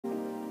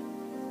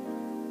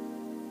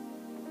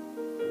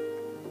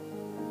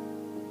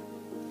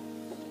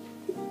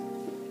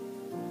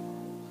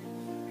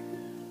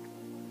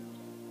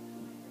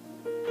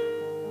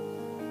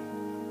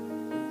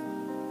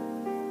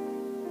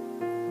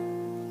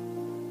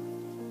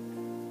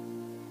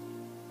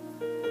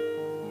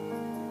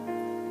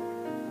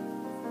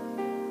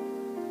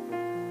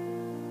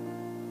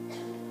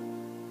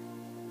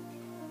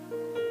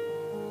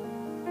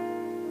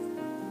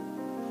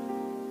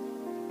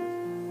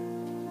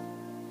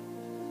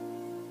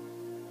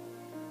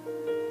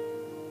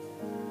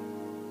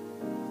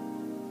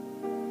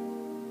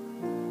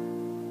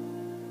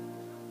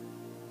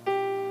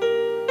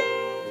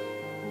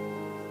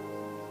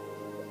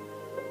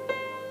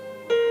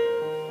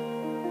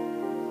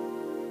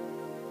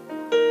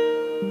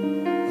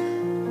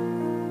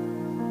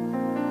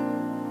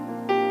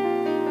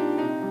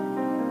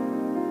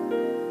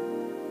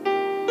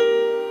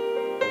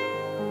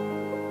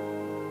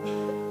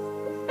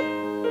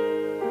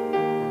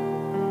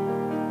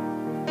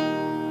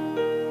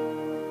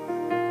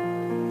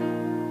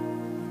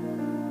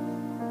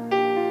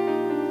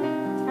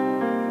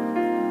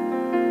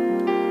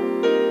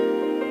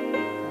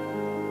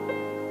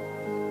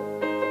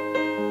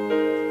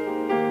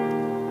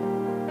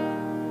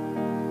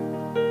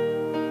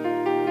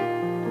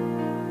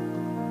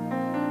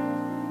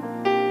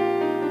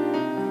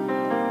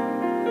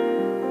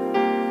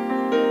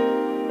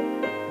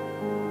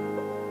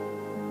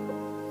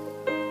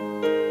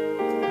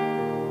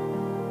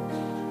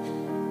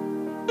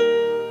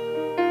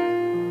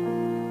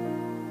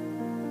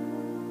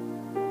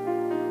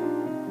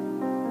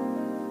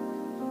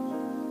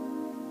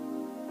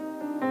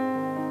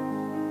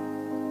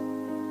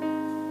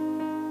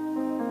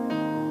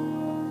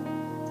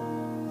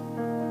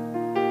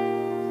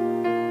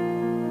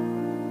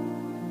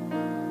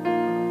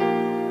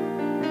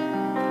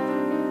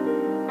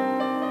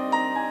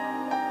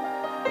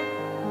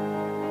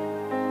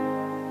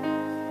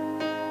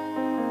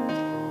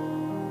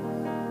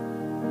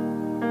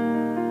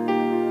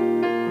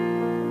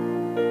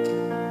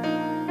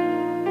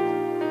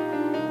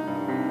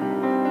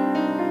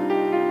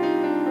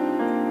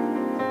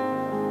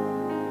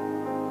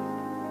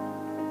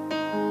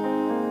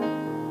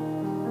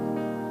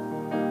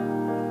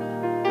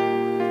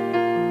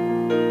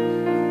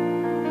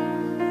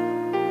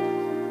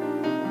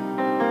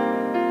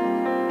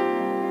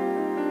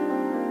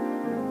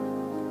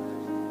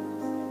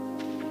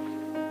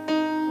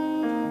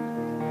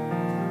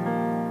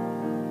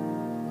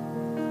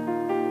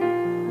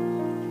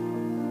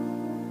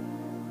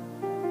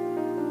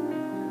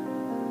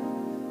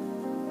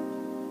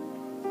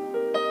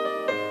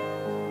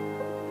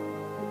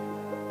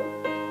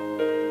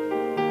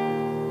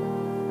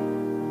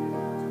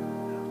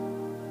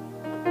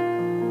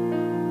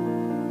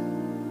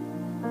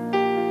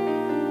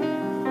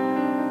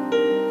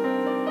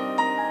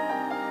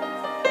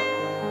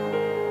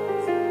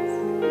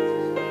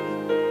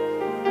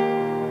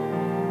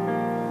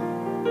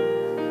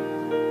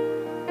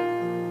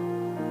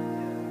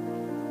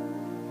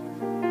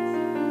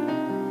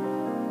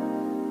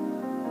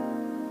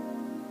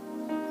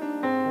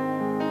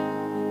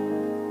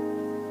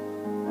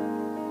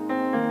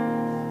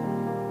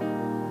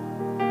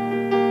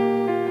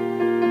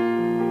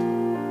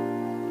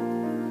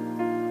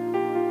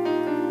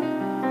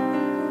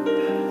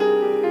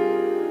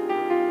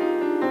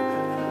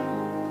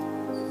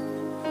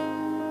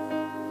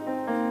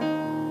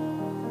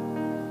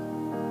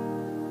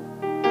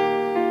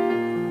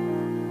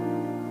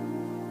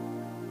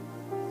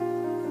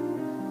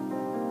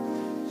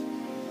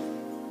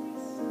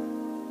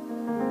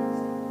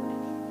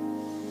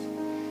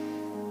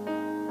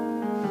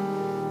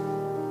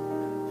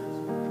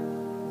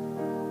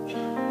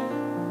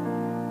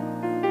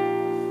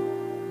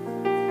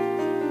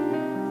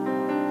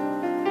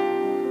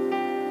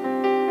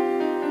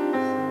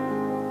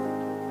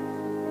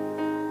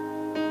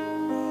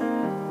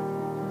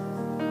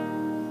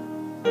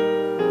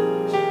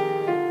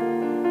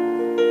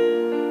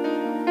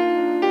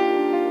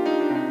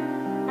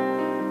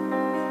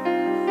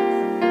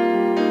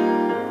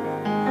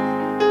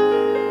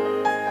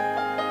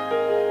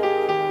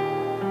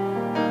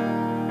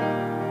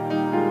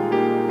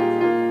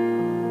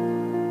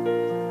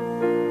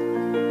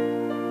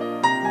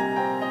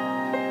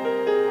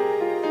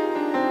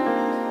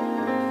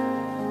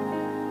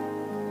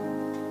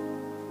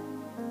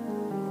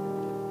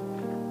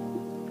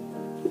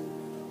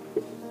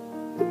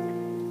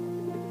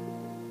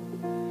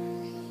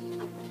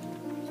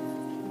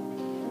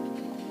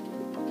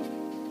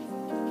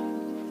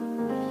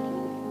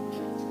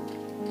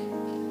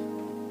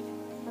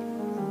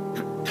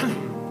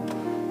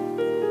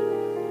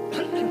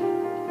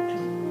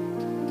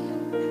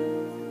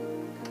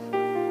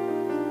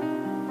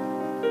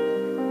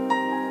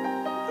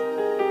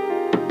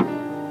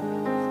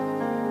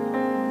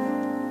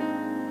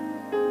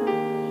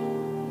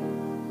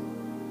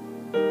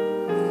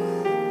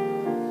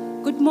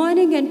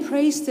morning and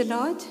praise the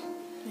Lord.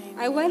 Amen.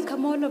 I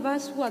welcome all of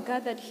us who are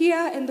gathered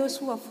here and those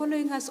who are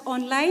following us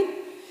online.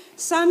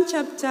 Psalm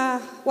chapter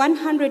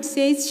 100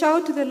 says,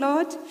 shout to the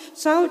Lord,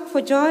 shout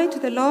for joy to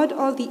the Lord,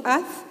 all the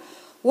earth.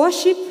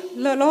 Worship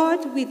the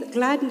Lord with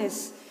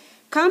gladness.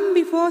 Come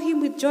before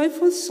him with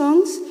joyful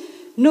songs.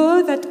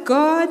 Know that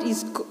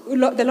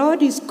the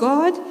Lord is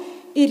God.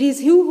 It is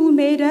he who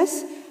made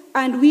us,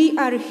 and we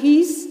are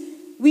his.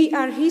 We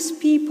are his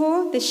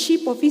people, the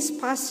sheep of his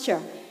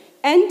pasture.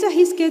 Enter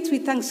his gates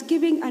with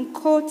thanksgiving and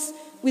courts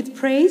with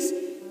praise.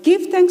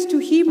 Give thanks to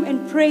him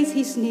and praise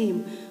his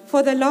name.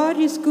 For the Lord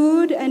is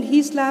good, and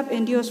his love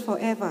endures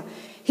forever.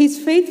 His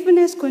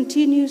faithfulness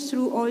continues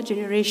through all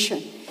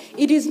generations.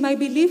 It is my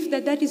belief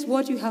that that is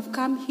what you have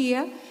come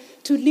here,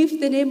 to lift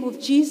the name of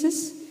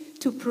Jesus,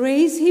 to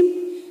praise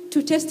him,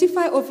 to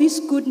testify of his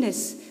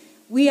goodness.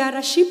 We are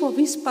a sheep of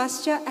his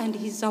pasture, and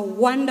he's a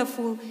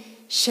wonderful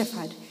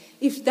shepherd.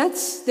 If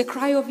that's the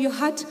cry of your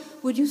heart,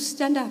 would you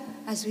stand up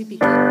as we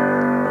begin?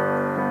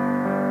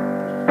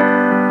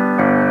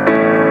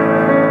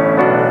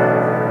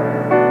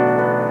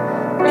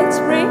 Let's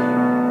pray.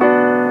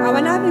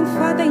 Our loving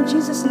Father, in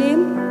Jesus'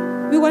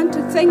 name, we want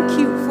to thank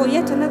you for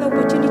yet another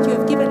opportunity you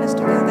have given us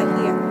to gather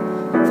here.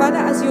 Father,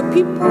 as your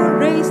people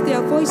raise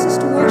their voices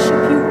to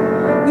worship you,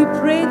 we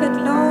pray that,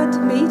 Lord,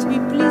 may it be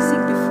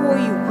pleasing before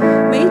you.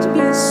 May it be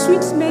a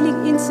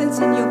sweet-smelling incense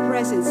in your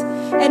presence.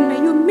 And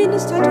may you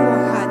minister to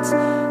our hearts.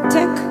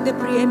 Take the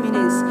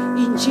preeminence.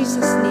 In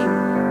Jesus' name,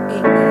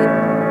 amen.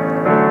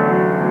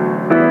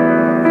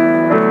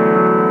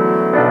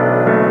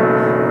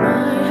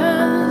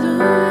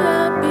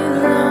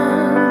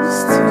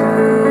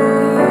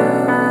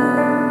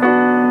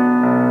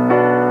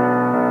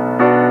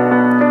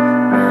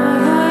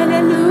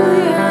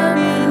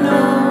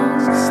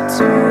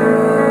 To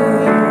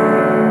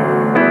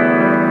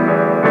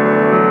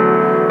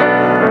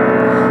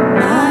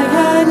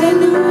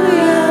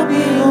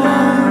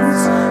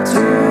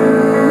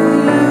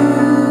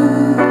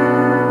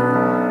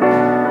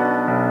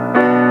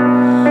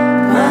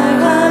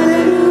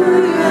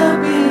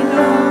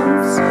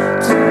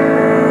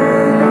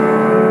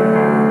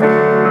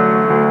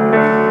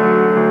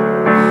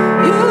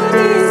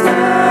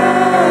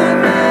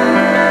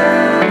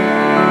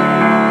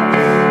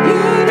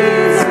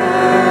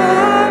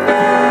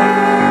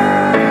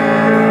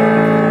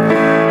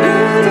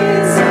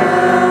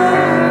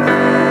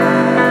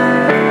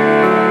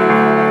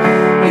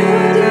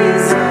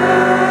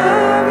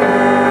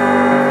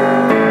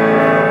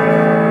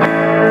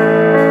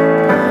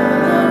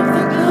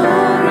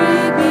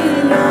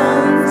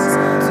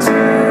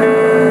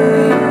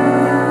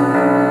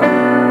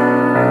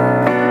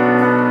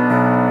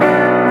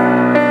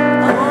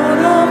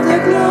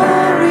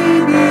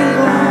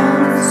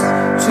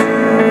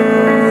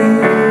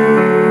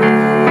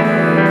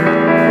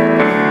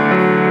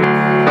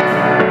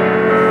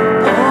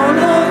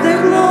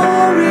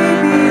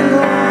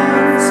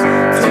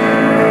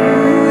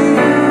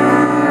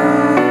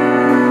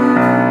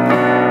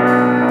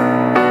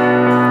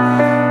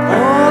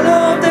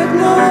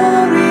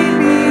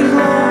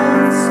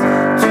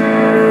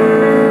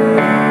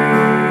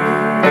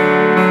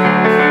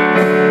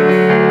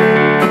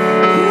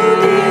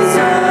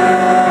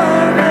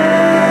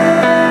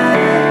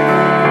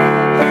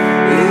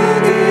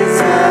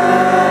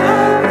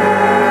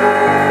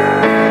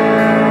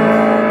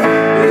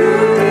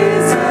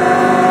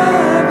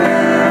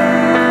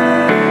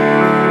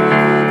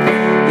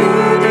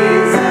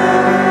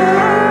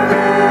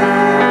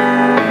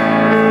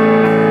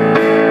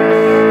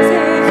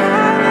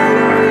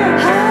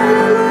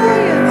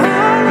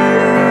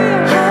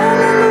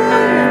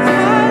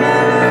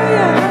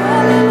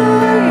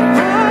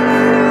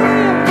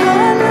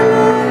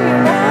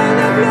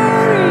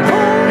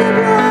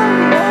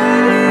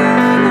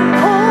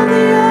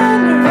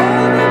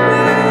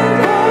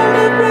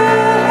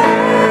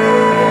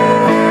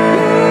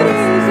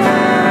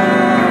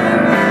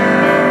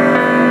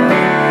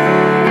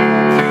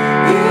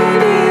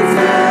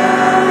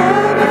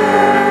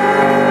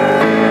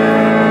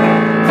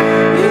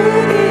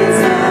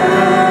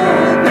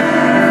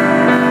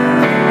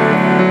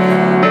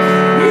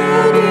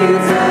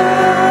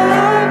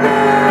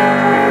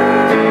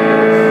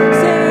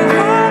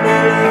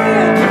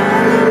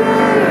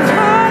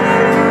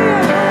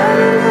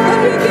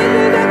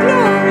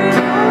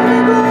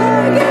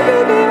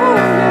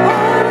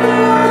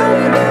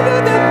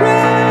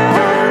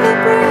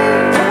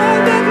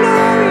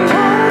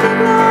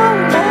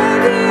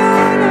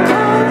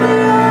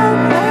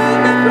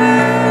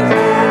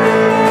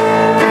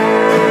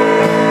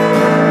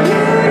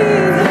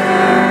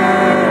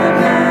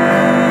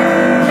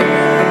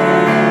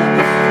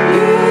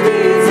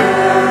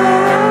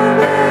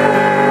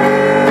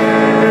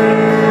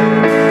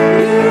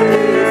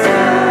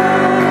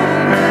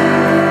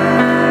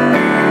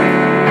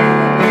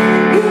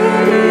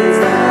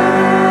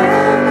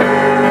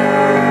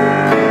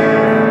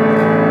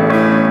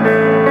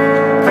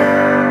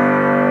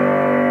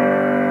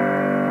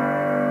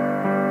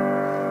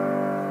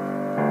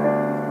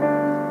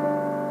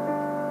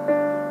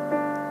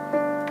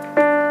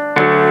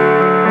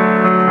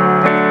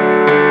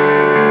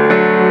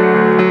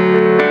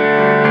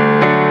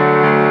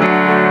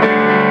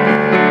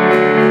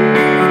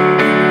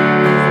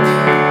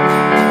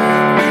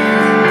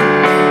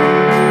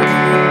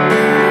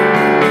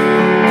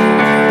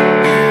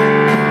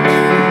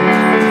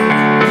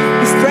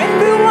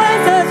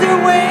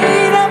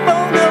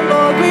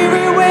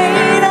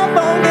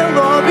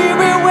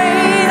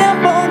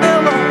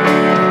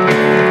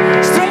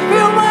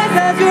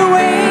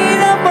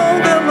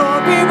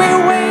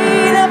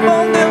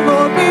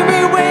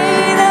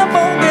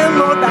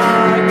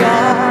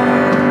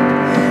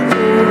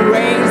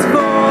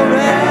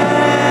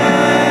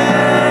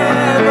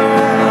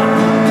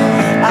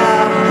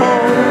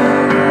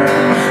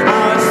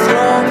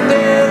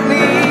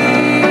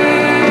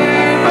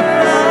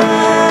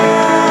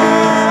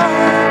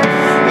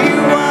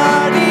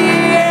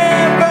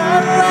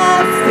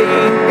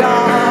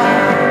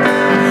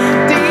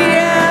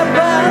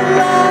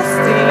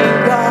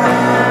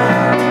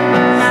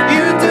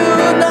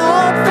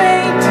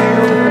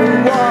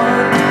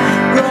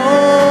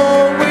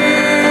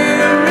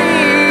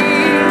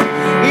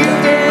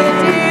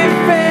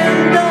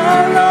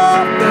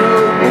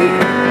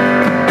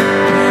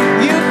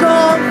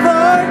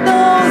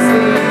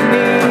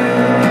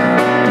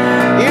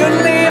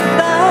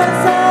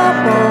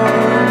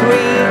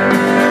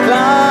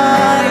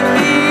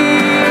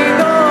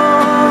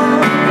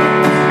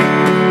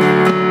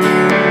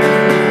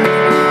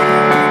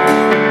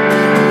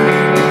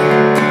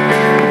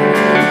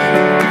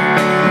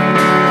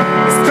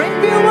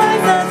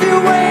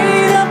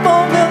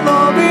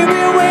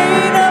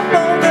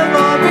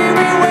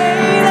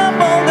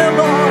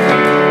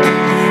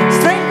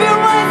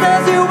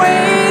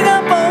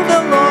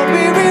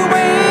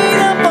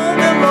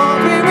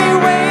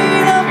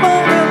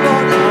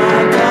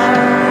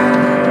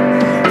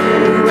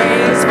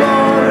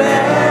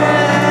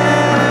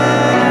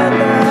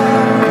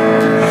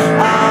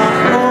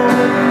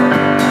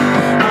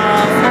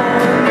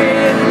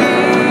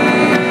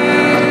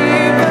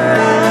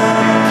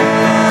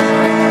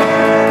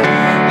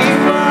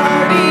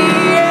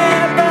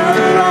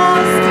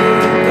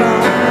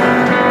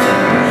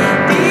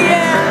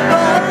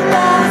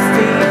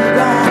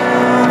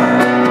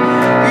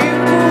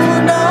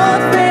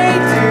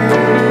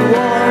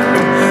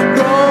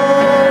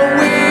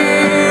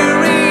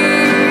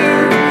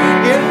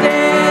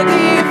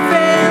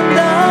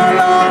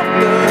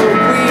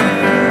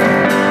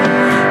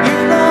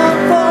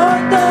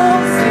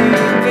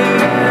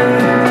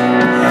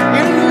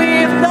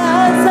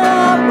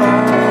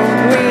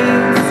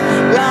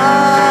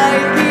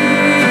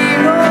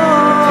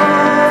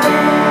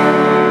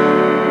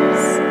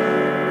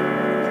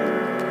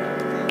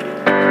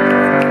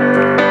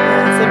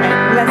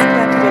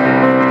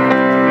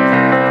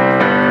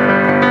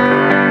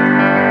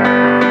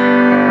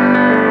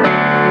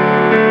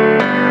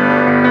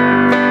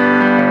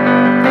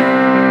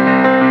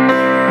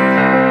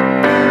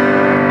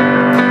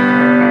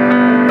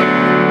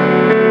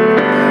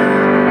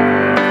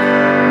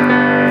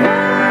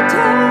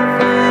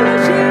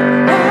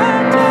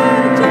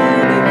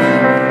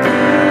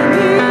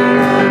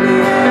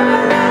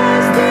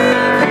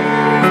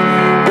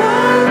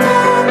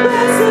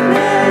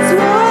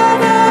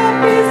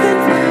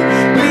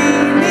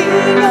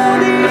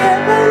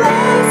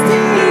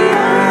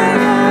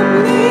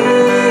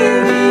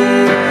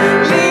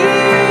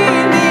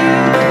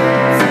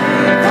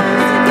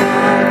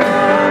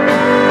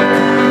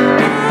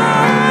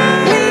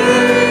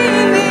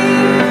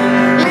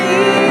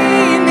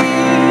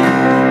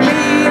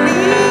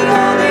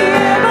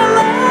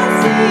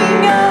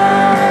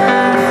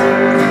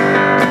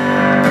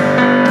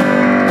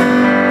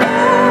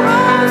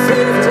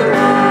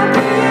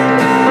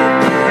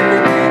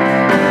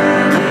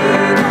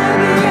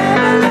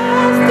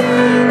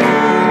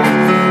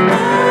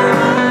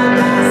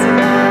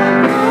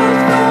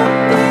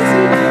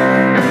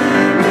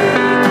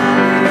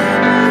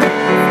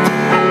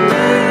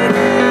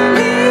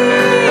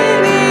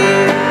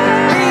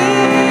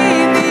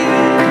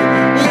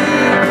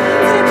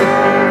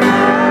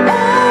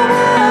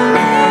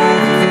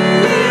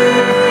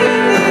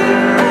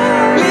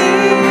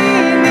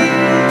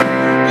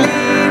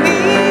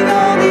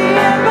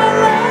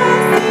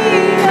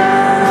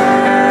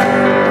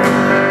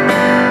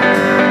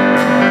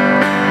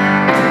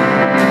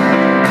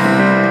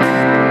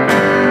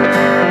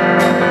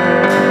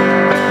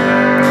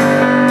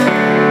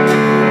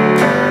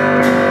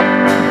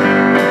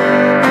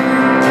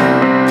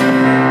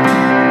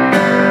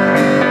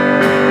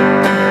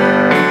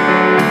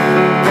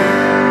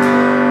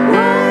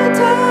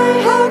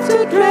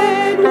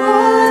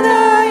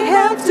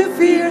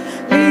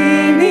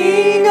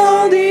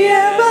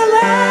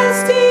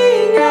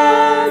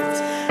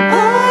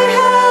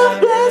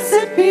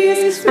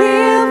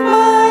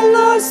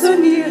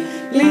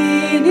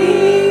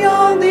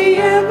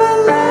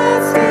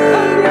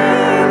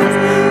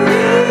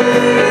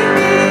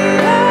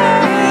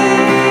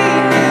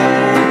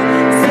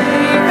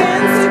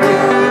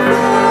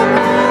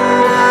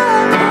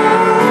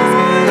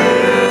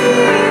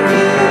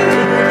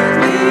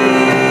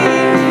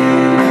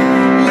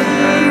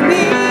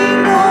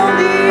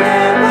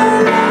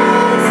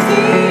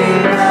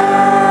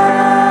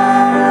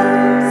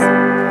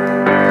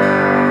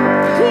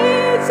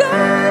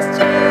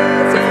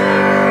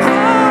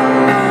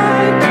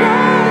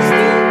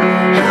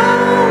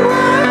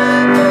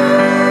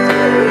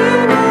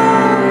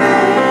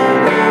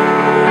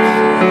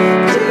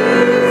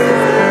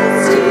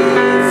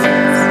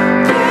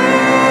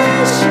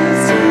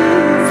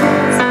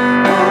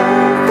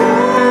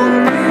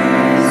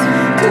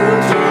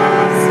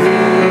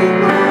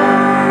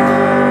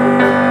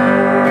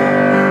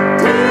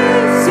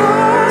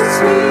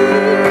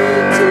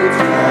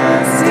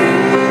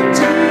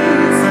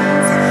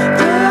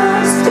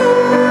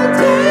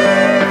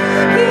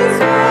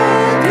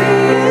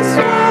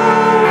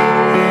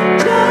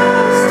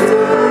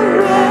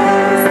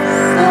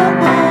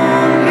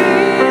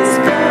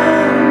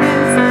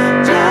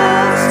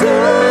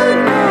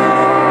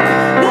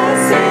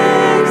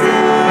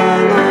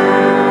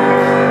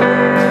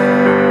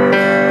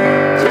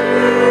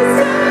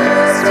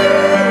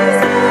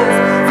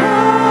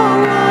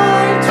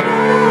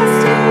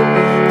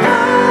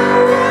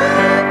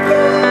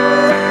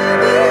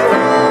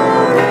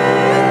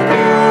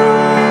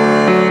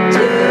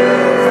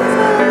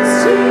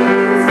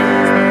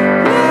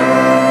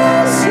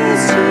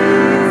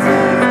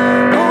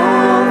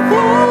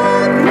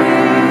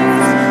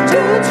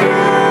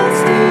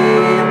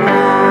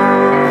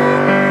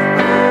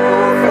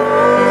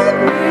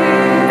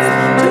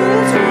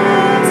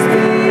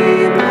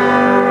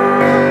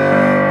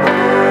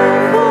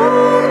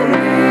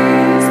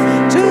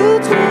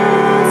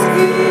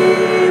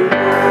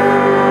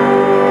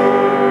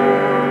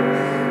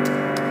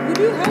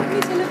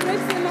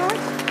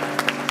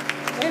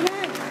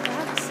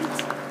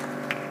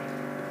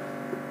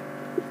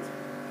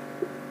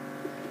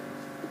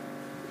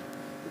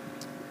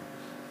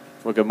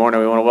Well, good morning.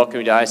 We want to welcome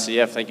you to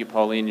ICF. Thank you,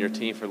 Pauline, and your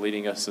team for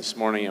leading us this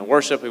morning in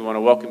worship. We want to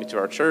welcome you to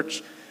our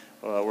church.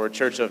 We're a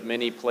church of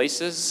many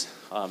places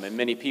and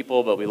many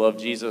people, but we love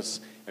Jesus,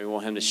 and we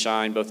want him to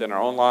shine both in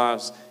our own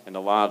lives and the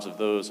lives of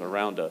those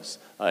around us.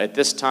 At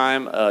this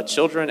time,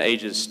 children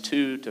ages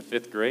 2 to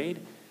 5th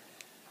grade,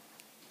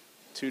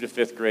 2 to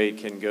 5th grade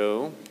can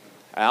go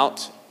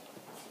out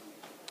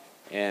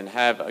and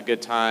have a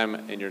good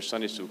time in your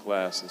Sunday school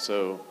class, and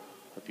so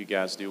hope you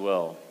guys do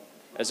well.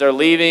 As they're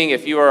leaving,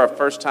 if you are a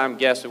first-time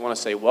guest, we want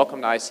to say welcome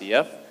to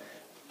ICF.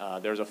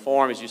 There's a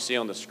form, as you see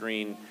on the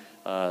screen.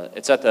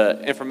 It's at the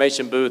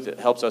information booth. It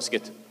helps us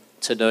get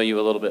to know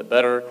you a little bit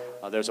better.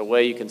 There's a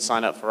way you can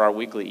sign up for our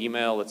weekly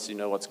email. Lets you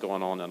know what's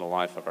going on in the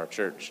life of our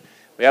church.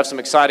 We have some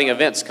exciting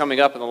events coming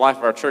up in the life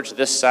of our church.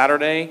 This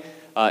Saturday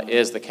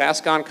is the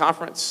CASCON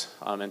Conference,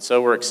 and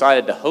so we're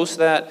excited to host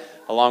that,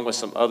 along with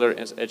some other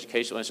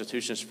educational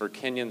institutions for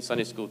Kenyan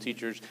Sunday school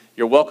teachers.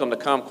 You're welcome to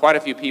come. Quite a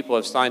few people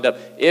have signed up.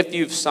 If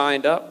you've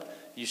signed up,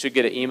 you should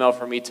get an email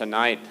from me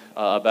tonight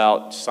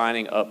about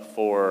signing up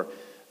for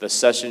the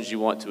sessions you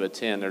want to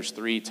attend. There's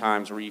 3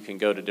 times where you can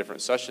go to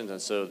different sessions, and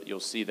so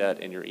you'll see that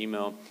in your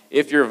email.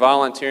 If you're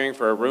volunteering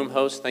for a room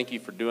host, thank you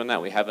for doing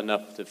that. We have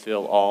enough to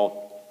fill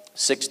all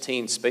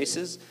 16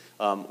 spaces.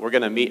 We're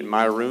going to meet in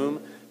my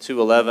room,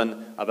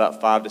 211,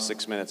 about 5 to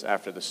 6 minutes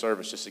after the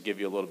service, just to give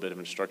you a little bit of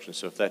instruction.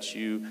 So if that's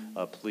you,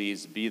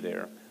 please be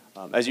there.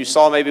 As you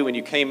saw maybe when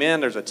you came in,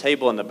 there's a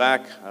table in the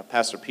back.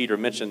 Pastor Peter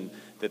mentioned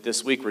that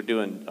this week we're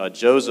doing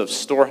Joseph's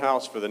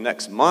Storehouse for the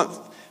next month.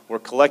 We're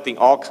collecting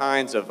all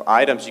kinds of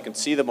items. You can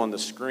see them on the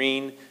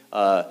screen,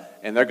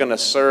 and they're going to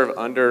serve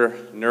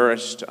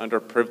undernourished,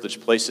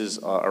 underprivileged places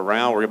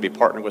around. We're going to be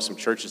partnering with some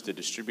churches to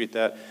distribute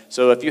that.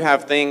 So if you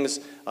have things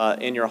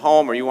in your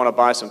home or you want to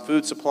buy some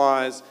food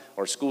supplies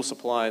or school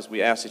supplies,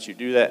 we ask that you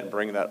do that and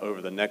bring that over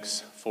the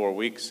next 4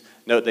 weeks.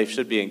 Note they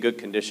should be in good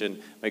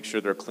condition. Make sure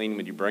they're clean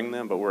when you bring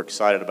them, but we're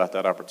excited about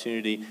that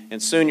opportunity.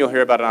 And soon you'll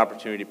hear about an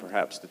opportunity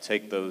perhaps to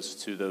take those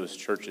to those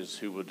churches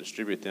who will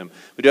distribute them.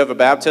 We do have a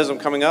baptism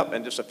coming up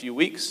in just a few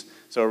weeks,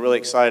 so we're really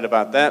excited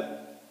about that.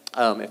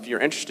 If you're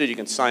interested, you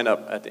can sign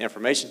up at the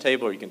information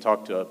table, or you can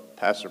talk to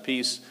Pastor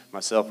Peace,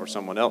 myself, or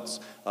someone else.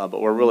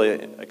 But we're really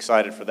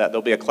excited for that.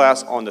 There'll be a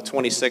class on the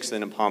 26th,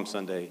 and then Palm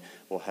Sunday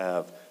we'll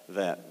have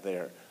that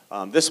there.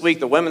 This week,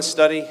 the women's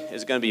study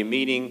is going to be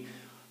meeting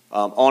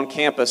on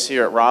campus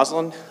here at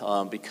Roslyn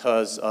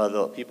because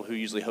the people who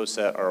usually host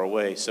that are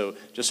away. So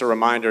just a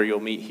reminder,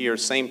 you'll meet here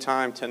same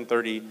time,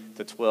 10:30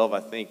 to 12, I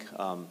think.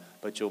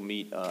 But you'll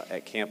meet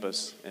at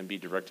campus and be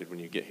directed when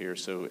you get here,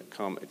 so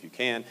come if you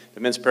can. The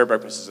men's prayer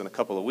breakfast is in a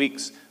couple of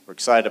weeks. We're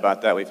excited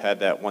about that. We've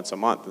had that once a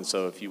month, and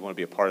so if you want to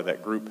be a part of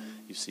that group,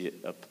 you see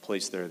a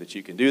place there that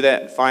you can do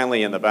that. And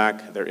finally, in the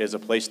back, there is a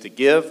place to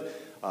give.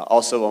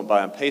 Also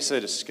by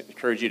M-Pesa, just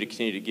encourage you to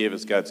continue to give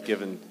as God's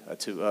given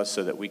to us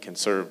so that we can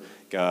serve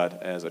God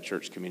as a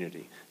church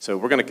community. So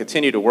we're going to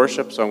continue to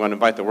worship, so I'm going to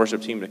invite the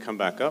worship team to come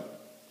back up.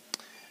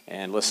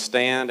 And let's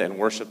stand and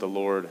worship the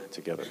Lord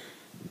together.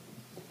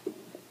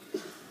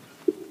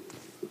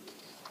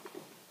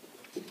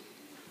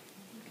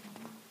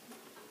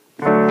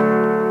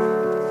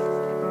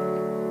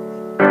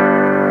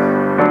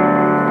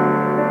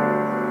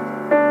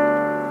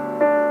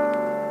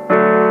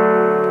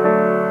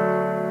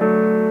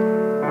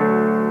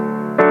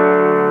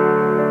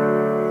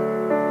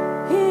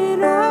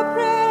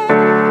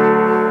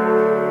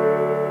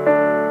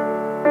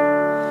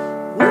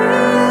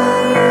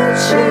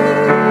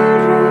 Children,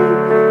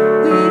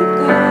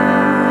 we've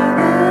got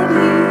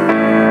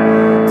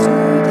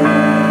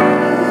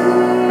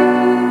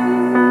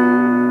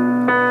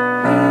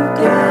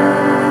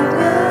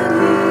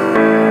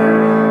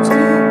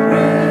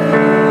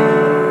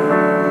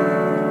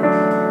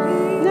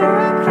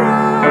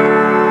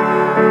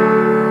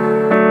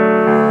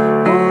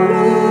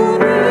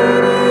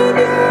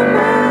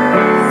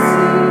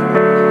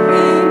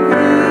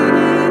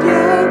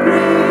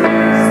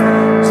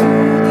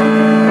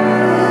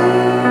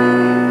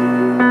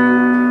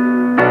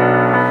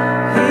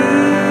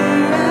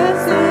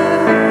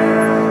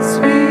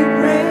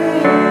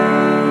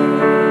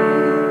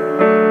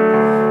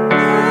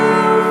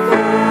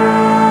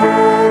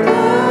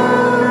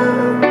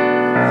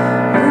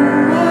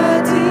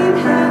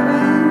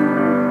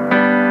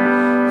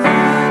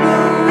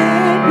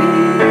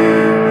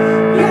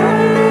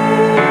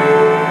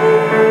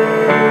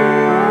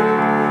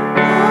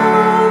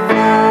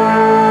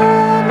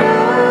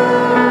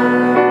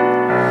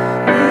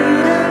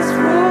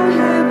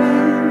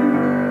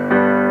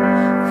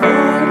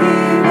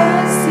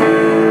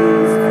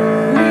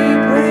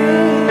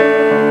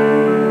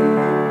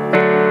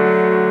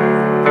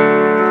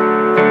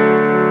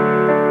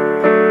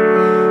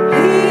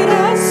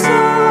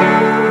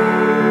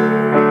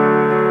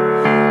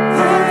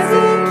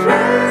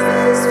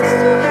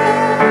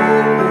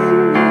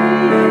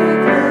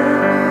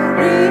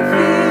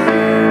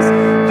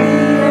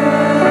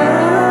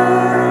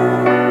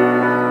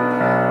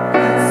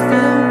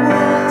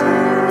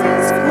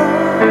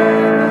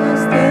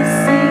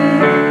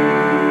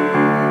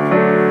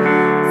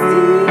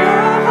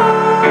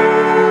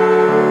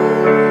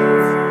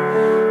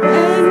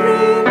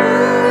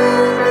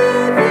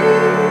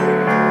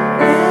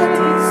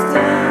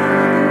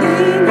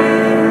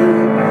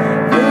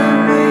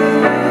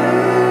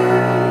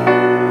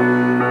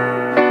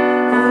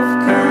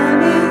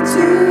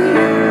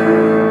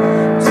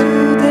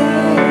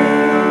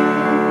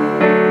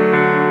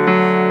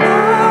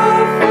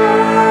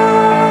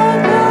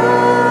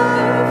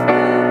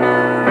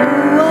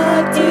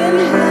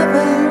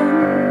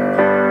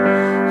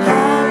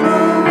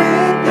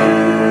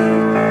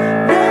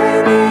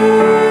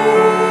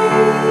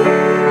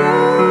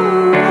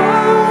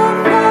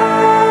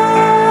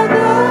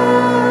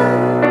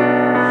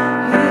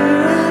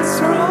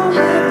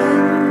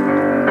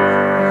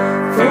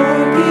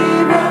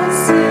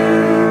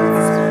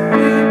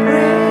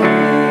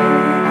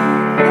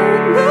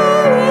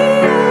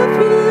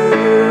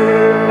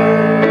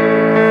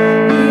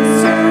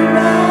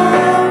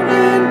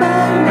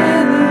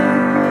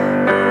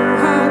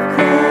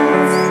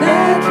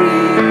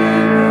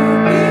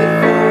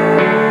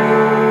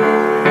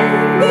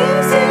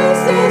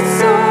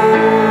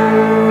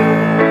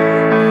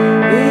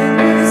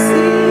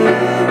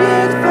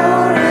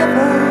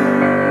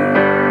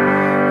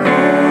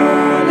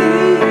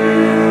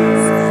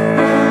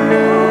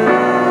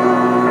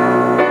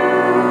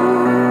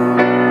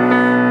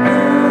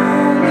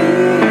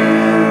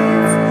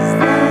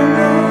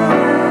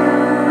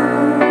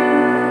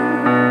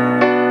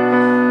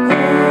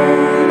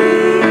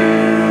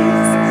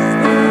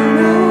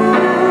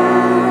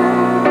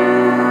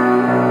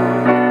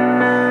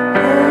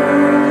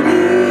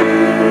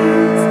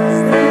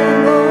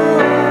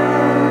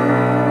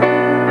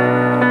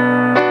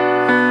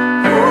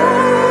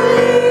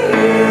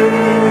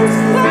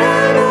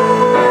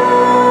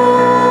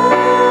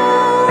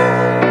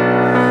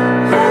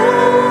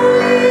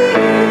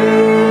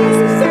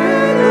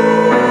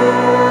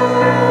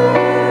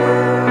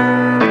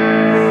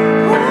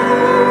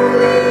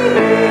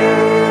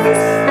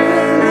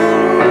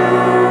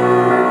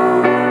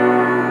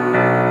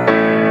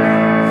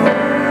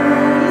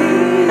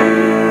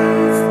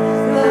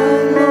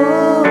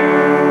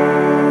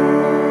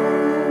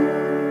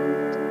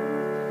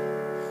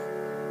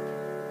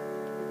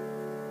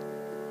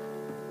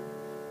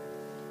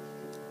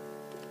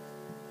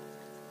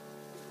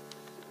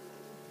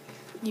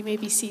You may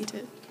be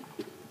seated.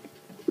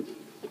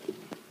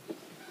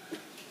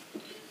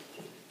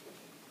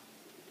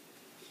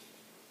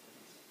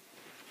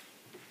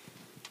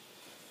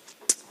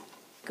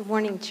 Good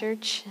morning,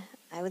 church.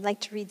 I would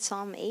like to read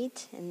Psalm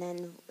 8 and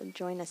then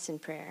join us in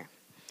prayer.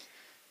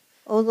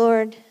 O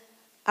Lord,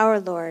 our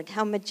Lord,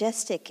 how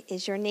majestic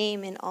is your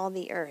name in all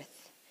the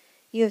earth.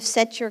 You have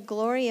set your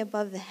glory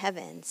above the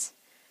heavens.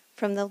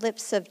 From the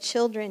lips of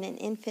children and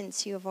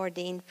infants you have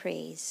ordained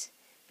praise,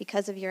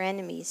 because of your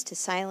enemies, to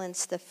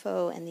silence the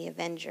foe and the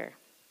avenger.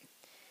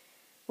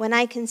 When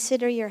I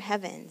consider your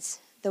heavens,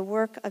 the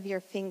work of your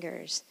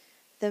fingers,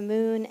 the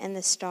moon and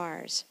the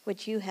stars,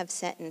 which you have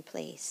set in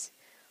place,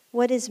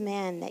 what is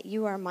man that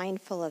you are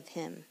mindful of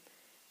him,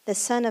 the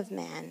son of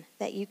man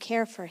that you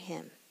care for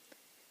him?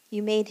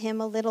 You made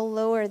him a little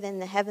lower than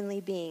the heavenly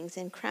beings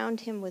and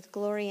crowned him with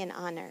glory and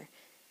honor.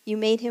 You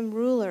made him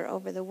ruler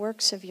over the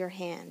works of your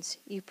hands.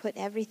 You put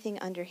everything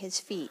under his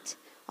feet,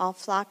 all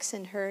flocks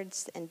and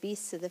herds and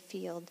beasts of the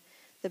field,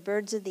 the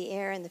birds of the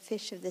air and the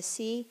fish of the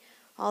sea,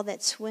 all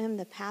that swim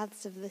the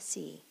paths of the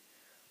sea.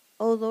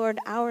 O Lord,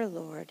 our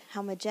Lord,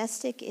 how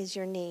majestic is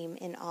your name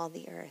in all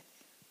the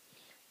earth.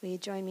 Will you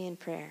join me in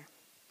prayer?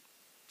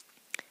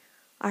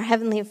 Our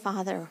Heavenly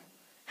Father,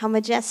 how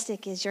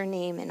majestic is your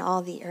name in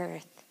all the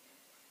earth.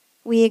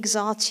 We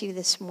exalt you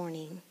this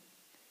morning.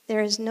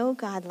 There is no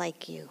God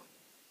like you.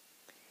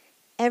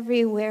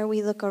 Everywhere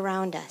we look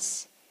around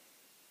us,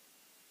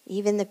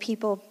 even the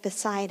people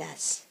beside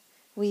us,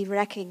 we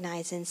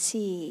recognize and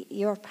see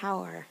your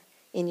power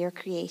in your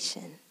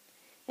creation.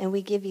 And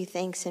we give you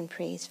thanks and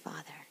praise,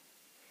 Father.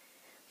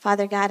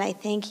 Father God, I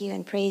thank you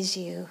and praise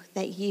you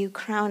that you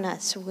crown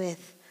us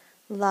with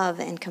love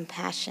and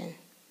compassion.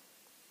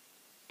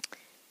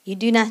 You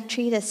do not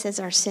treat us as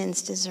our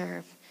sins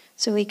deserve,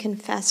 so we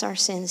confess our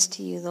sins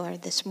to you,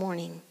 Lord, this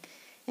morning.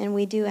 And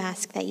we do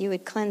ask that you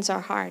would cleanse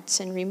our hearts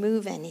and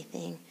remove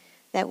anything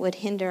that would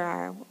hinder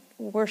our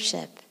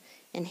worship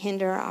and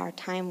hinder our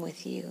time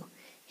with you,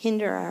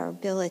 hinder our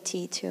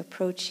ability to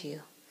approach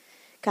you.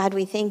 God,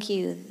 we thank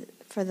you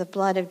for the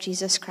blood of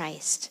Jesus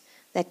Christ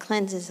that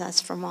cleanses us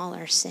from all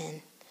our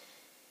sin.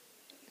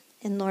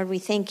 And Lord, we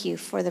thank you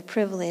for the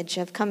privilege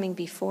of coming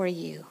before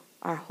you,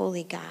 our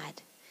holy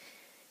God.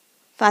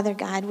 Father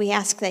God, we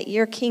ask that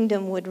your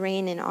kingdom would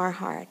reign in our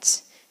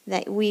hearts,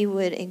 that we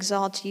would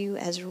exalt you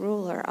as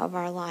ruler of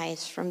our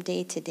lives from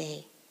day to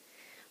day.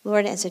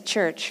 Lord, as a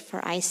church for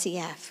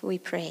ICF, we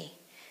pray.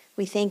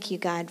 We thank you,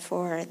 God,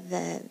 for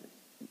the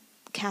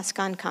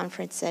Cascon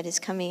conference that is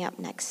coming up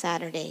next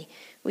Saturday.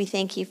 We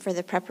thank you for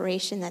the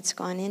preparation that's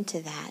gone into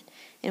that.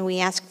 And we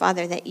ask,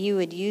 Father, that you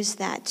would use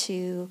that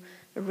to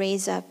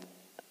raise up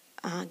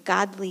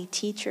godly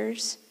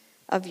teachers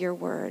of your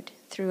word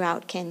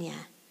throughout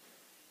Kenya.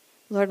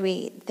 Lord,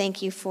 we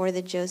thank you for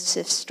the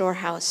Joseph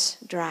Storehouse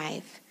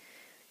Drive.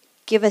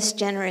 Give us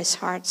generous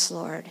hearts,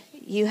 Lord.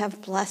 You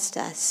have blessed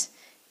us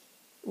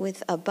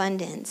with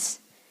abundance,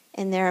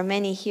 and there are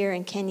many here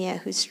in Kenya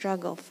who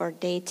struggle for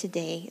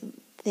day-to-day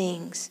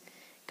things.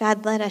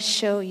 God, let us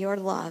show your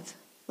love.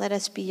 Let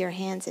us be your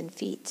hands and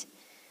feet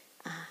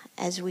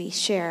as we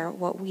share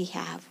what we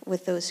have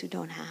with those who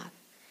don't have.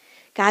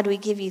 God, we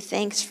give you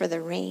thanks for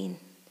the rain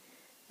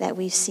that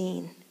we've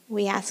seen.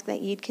 We ask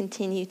that you'd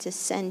continue to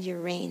send your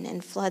rain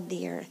and flood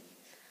the earth.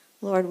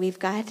 Lord, we've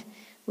got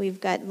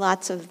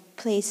lots of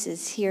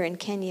places here in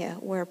Kenya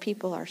where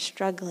people are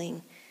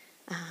struggling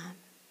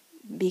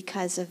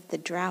because of the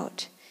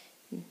drought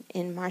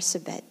in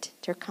Marsabit,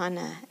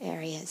 Turkana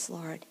areas,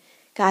 Lord.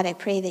 God, I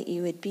pray that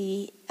you would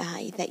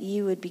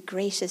be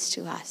gracious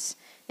to us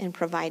and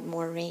provide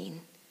more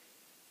rain.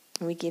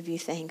 And we give you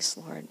thanks,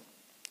 Lord.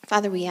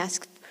 Father, we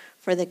ask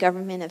for the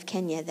government of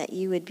Kenya that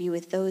you would be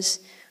with those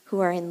who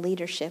are in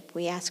leadership.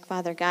 We ask,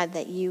 Father God,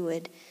 that you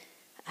would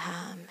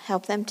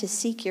help them to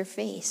seek your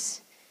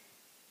face.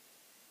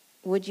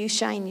 Would you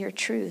shine your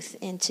truth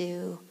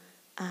into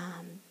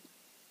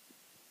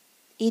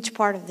each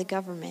part of the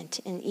government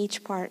and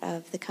each part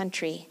of the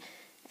country,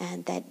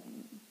 and that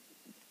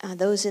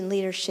those in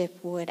leadership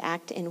would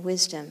act in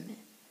wisdom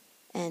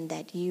and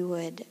that you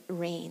would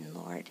reign,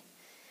 Lord.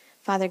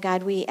 Father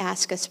God, we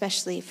ask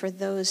especially for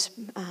those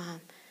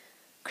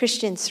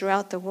Christians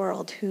throughout the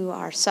world who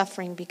are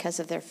suffering because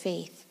of their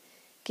faith.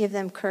 Give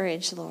them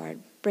courage, Lord.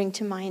 Bring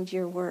to mind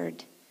your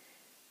word.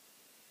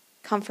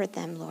 Comfort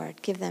them,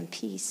 Lord. Give them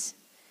peace.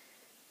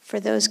 For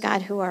those,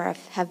 God, who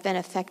have been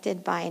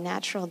affected by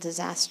natural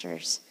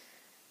disasters,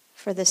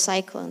 for the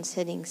cyclones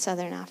hitting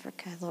southern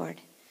Africa,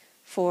 Lord,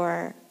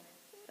 for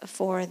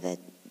the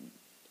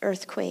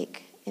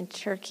earthquake in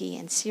Turkey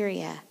and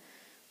Syria,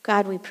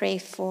 God, we pray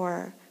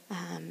for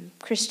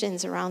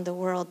Christians around the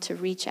world to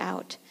reach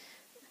out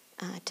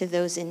to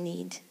those in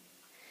need.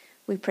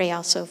 We pray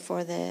also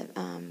for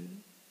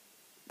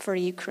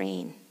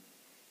Ukraine,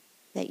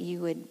 that you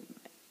would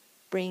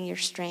bring your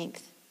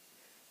strength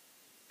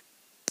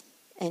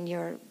and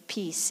your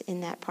peace in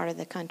that part of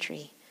the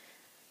country.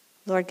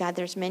 Lord God,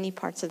 there's many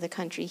parts of the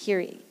country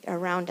here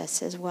around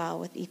us as well,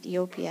 with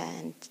Ethiopia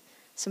and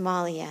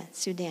Somalia,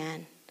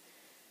 Sudan.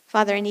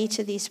 Father, in each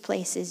of these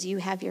places, you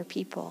have your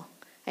people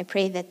I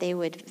pray that they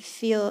would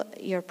feel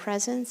your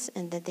presence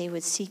and that they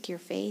would seek your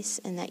face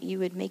and that you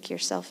would make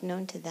yourself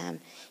known to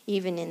them,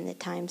 even in the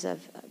times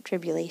of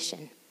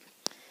tribulation.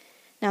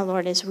 Now,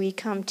 Lord, as we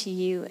come to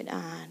you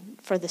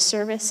for the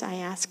service, I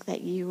ask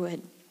that you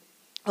would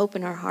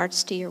open our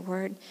hearts to your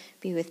word,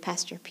 be with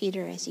Pastor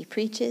Peter as he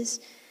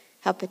preaches,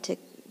 help it to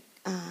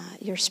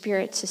your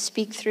spirit to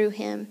speak through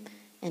him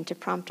and to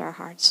prompt our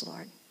hearts,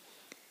 Lord.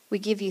 We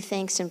give you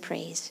thanks and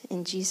praise.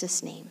 In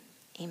Jesus' name,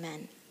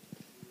 amen.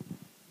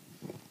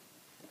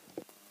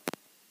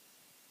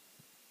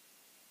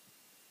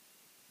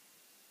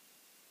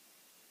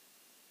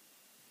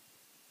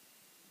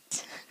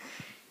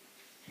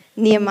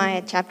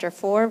 Nehemiah chapter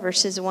 4,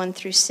 verses 1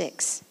 through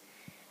 6.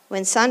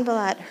 When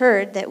Sanballat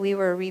heard that we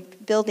were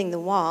rebuilding the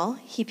wall,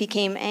 he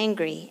became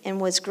angry and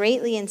was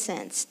greatly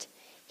incensed.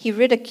 He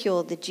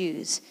ridiculed the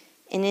Jews,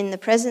 and in the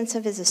presence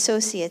of his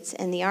associates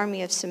and the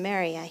army of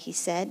Samaria, he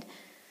said,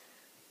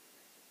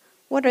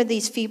 "What are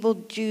these feeble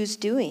Jews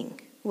doing?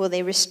 Will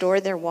they restore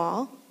their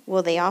wall?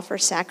 Will they offer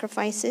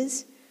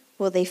sacrifices?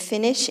 Will they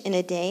finish in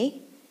a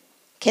day?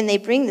 Can they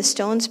bring the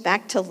stones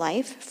back to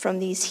life from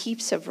these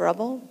heaps of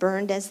rubble,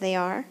 burned as they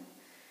are?"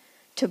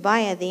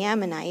 Tobiah the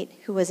Ammonite,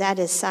 who was at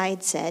his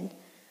side, said,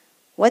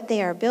 "What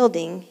they are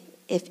building,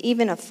 if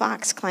even a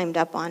fox climbed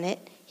up on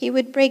it, he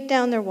would break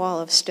down their wall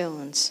of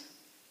stones.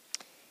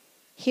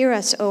 Hear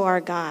us, O our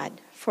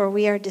God, for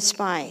we are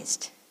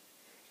despised.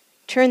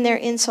 Turn their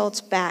insults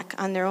back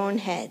on their own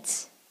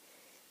heads.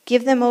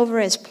 Give them over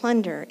as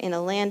plunder in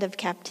a land of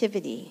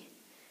captivity.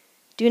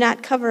 Do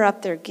not cover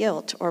up their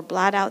guilt or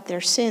blot out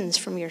their sins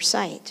from your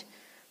sight,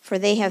 for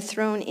they have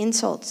thrown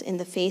insults in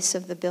the face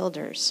of the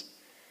builders."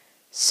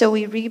 So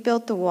we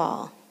rebuilt the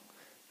wall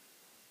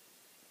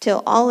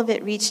till all of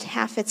it reached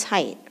half its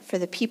height, for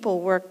the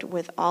people worked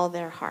with all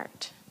their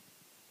heart.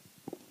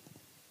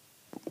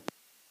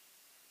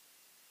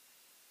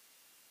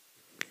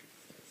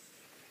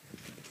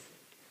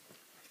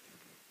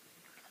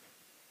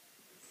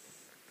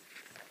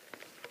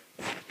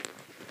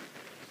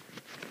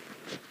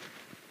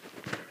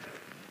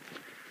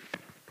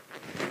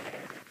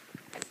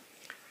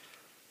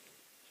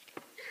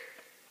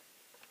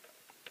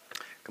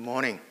 Good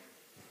morning.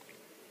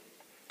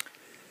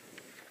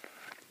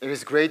 It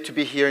is great to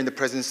be here in the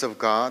presence of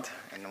God,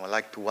 and I would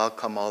like to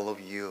welcome all of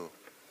you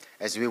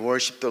as we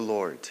worship the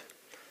Lord.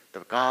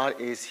 The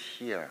God is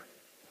here,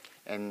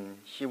 and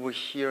He will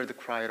hear the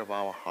cry of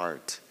our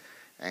heart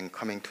and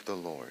coming to the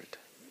Lord.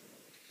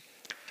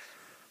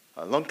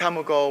 A long time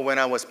ago, when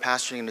I was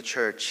pastoring the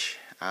church,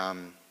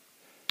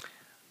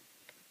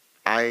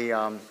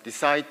 I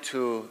decided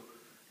to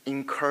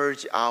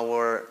encourage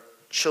our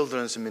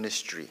children's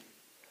ministry.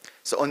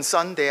 So on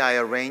Sunday, I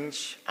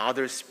arranged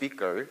other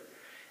speakers,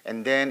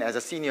 and then as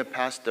a senior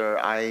pastor,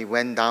 I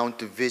went down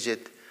to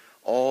visit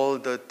all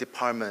the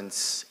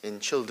departments in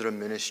children's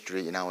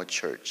ministry in our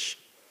church.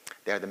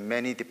 There are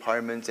many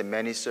departments and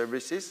many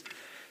services.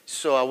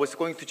 So I was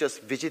going to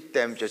just visit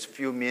them just a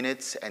few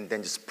minutes and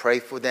then just pray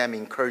for them,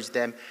 encourage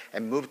them,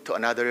 and move to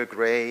another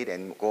grade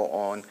and go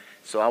on.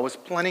 So I was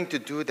planning to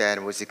do that.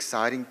 It was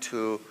exciting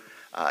to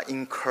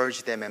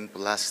encourage them and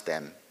bless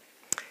them,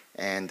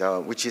 and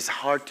which is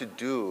hard to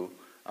do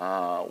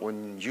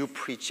when you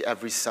preach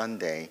every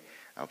Sunday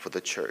for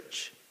the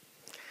church.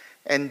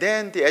 And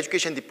then the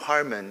education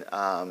department,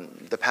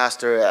 the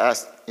pastor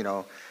asked,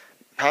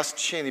 Pastor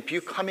Chin, if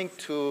you're coming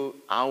to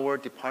our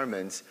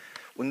departments,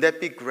 wouldn't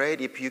that be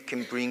great if you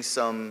can bring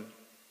some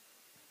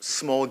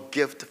small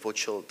gift for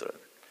children?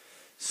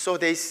 So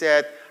they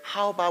said,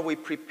 how about we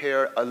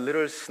prepare a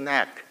little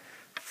snack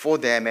for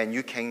them and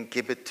you can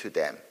give it to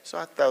them? So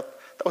I thought,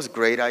 that was a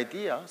great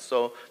idea.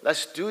 So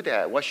let's do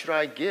that. What should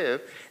I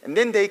give? And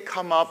then they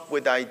come up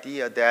with the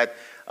idea that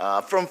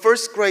from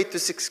first grade to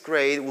sixth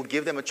grade, we'll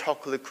give them a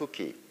chocolate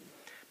cookie.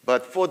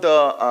 But for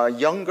the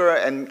younger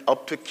and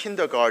up to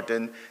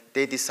kindergarten,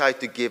 they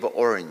decide to give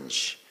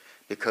orange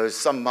because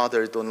some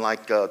mothers don't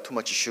like too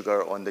much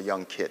sugar on the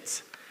young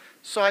kids.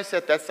 So I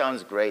said, that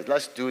sounds great.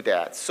 Let's do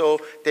that. So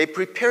they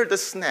prepared the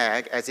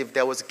snack as if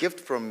that was a gift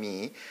from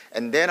me.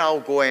 And then I'll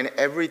go in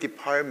every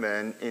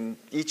department in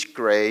each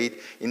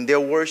grade in their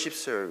worship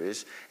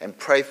service and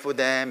pray for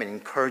them and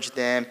encourage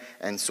them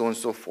and so on and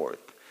so forth.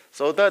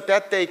 So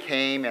that day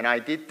came and I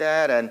did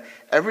that and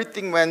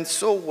everything went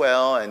so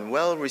well and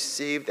well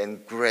received and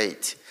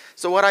great.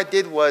 So what I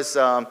did was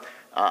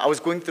I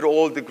was going through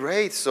all the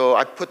grades. So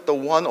I put the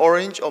one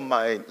orange on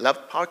my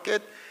left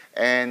pocket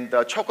and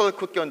the chocolate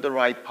cookie on the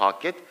right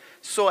pocket.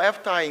 So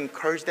after I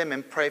encouraged them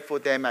and prayed for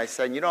them, I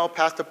said,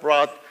 Pastor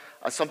brought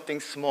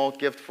something small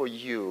gift for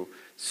you.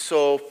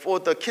 So for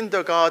the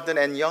kindergarten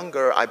and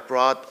younger, I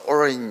brought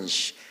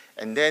orange.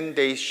 And then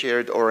they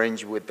shared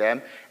orange with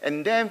them.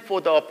 And then for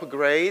the upper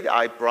grade,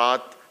 I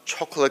brought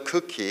chocolate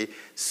cookie.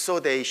 So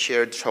they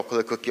shared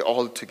chocolate cookie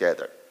all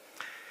together.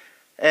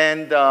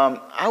 And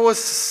I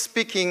was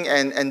speaking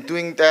and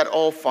doing that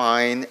all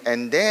fine.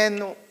 And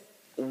then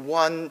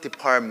one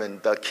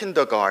department, the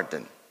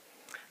kindergarten,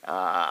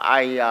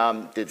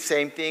 I did the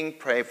same thing,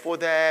 pray for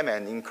them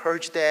and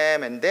encourage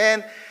them. And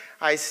then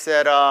I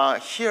said,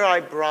 here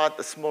I brought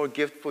a small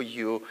gift for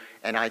you,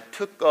 and I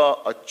took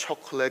a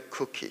chocolate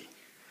cookie.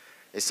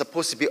 It's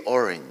supposed to be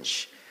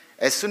orange.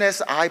 As soon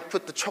as I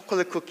put the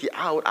chocolate cookie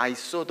out, I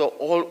saw the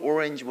all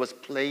orange was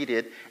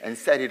plated and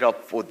set it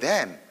up for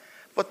them.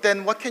 But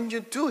then what can you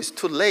do? It's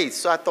too late.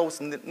 So I thought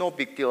it was no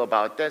big deal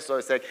about that. So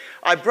I said,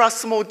 I brought a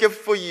small gift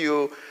for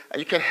you.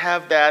 You can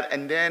have that.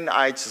 And then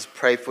I just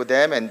prayed for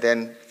them and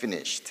then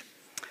finished.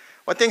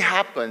 One thing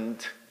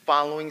happened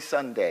following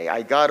Sunday.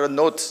 I got a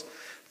note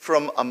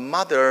from a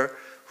mother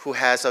who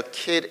has a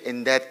kid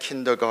in that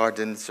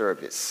kindergarten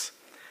service.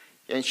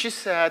 And she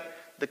said,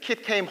 the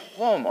kid came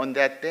home on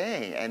that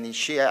day, and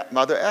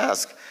mother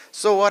asked,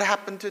 so what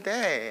happened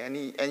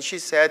today? And she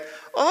said,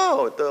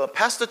 oh, the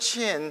Pastor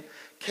Chin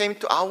came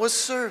to our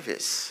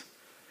service.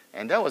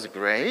 And that was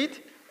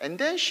great. And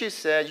then she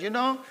said, you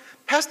know,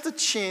 Pastor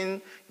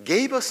Chin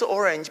gave us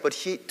orange, but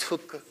he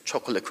took a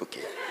chocolate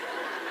cookie.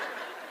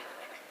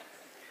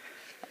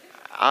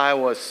 I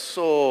was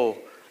so,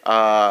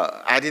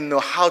 I didn't know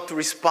how to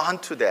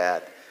respond to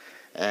that.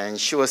 And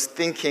she was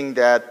thinking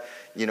that,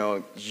 you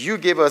know, you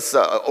gave us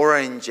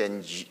orange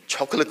and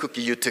chocolate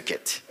cookie, you took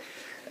it.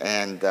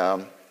 And,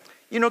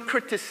 you know,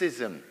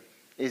 criticism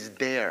is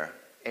there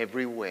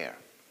everywhere.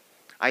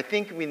 I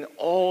think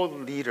all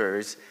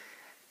leaders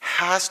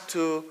have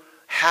to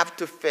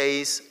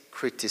face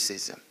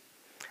criticism.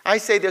 I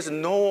say there's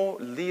no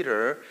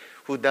leader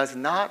who does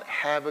not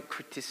have a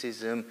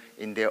criticism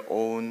in their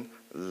own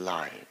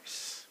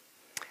lives.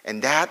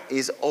 And that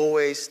is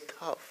always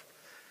tough.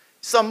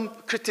 Some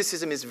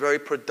criticism is very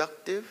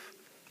productive.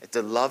 It's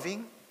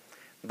loving,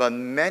 but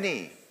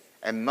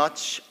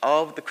much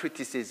of the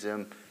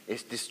criticism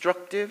is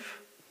destructive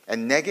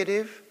and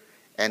negative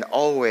and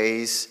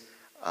always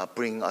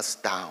bring us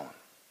down.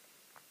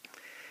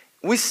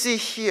 We see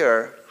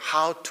here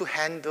how to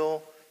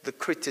handle the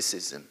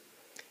criticism.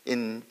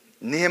 In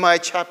Nehemiah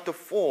chapter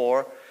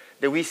 4,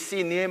 that we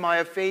see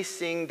Nehemiah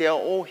facing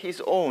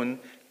his own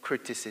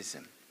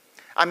criticism.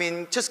 I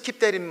mean, just keep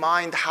that in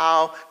mind,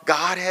 how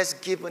God has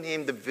given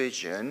him the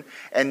vision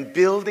and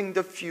building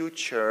the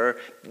future,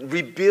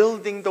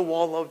 rebuilding the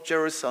wall of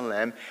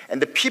Jerusalem, and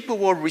the people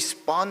were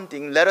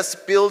responding, let us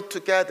build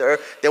together.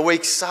 They were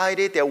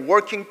excited, they're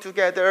working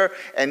together,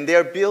 and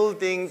they're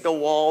building the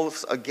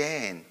walls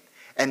again.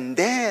 And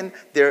then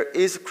there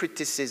is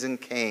criticism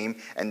came,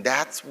 and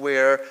that's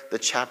where the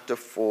chapter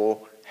 4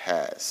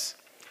 has.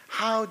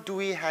 How do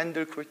we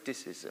handle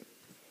criticism?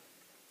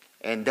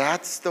 And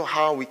that's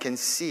how we can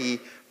see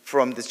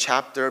from the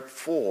chapter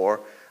 4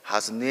 how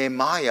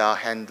Nehemiah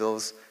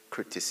handles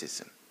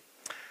criticism.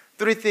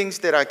 3 things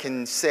that I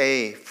can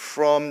say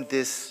from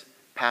this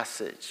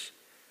passage,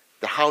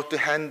 how to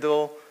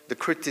handle the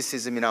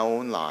criticism in our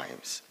own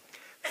lives.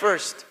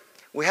 First,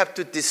 we have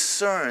to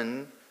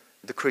discern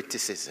the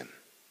criticism.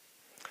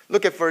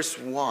 Look at verse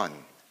 1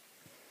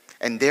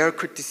 and their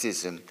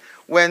criticism.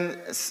 When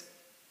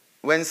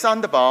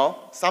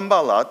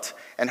Sanballat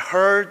and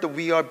heard that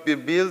we are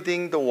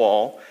building the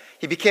wall,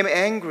 he became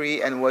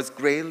angry and was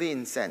greatly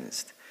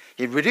incensed.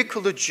 He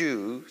ridiculed the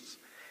Jews,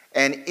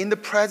 and in the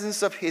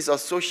presence of his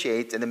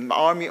associates and the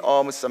army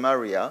of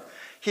Samaria,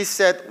 he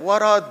said,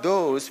 what are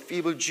those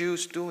feeble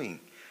Jews doing?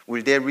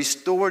 Will they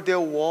restore their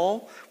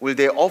wall? Will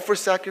they offer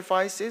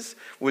sacrifices?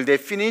 Will they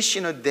finish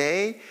in a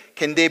day?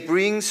 Can they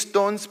bring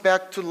stones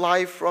back to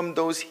life from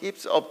those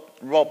heaps of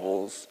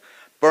rubble,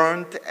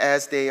 burnt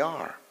as they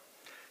are?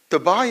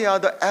 Tobiah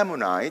the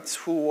Ammonite,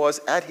 who was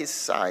at his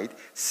side,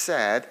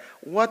 said,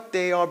 what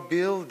they are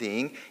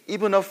building,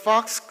 even a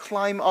fox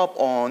climb up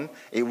on,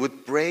 it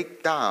would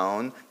break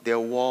down their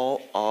wall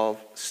of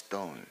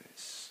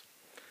stones.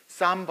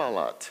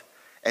 Sanballat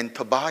and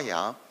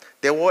Tobiah,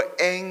 they were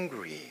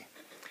angry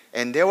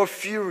and they were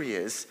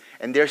furious,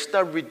 and they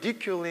started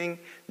ridiculing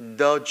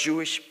the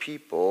Jewish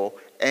people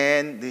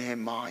and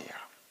Nehemiah.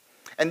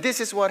 And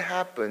this is what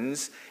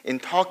happens in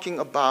talking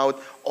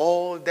about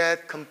all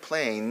that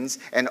complaints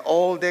and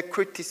all that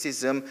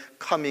criticism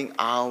coming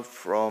out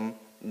from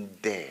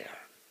there.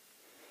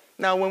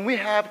 Now, when we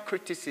have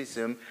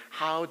criticism,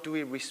 how do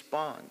we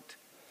respond?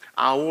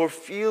 Our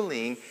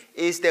feeling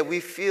is that we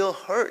feel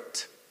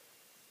hurt.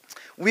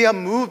 We are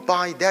moved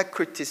by that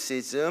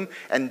criticism,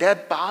 and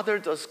that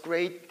bothered us a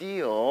great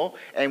deal,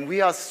 and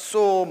we are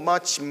so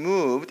much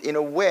moved in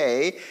a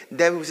way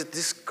that we was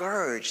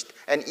discouraged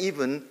and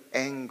even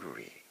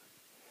angry.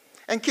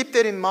 And keep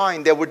that in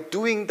mind, that we're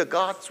doing the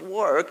God's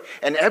work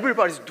and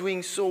everybody's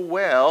doing so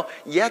well,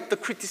 yet the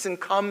criticism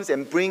comes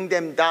and brings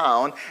them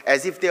down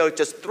as if they are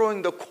just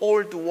throwing the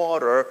cold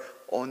water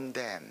on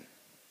them.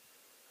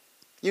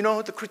 You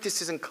know, the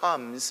criticism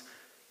comes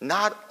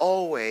not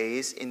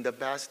always in the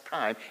best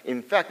time.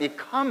 In fact, it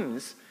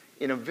comes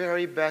in a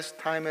very best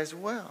time as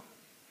well.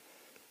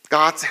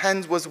 God's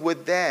hand was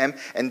with them,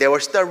 and they were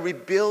still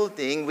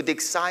rebuilding with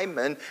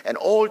excitement and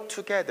all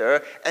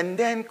together, and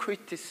then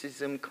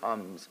criticism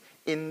comes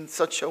in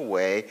such a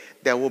way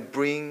that will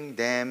bring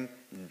them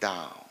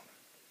down.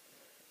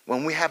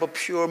 When we have a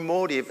pure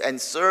motive and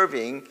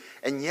serving,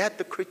 and yet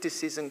the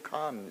criticism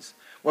comes,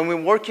 When we're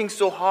working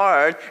so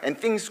hard and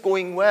things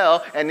going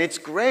well and it's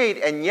great,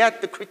 and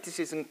yet the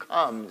criticism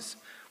comes.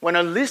 When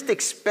at least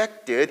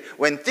expected,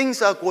 when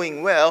things are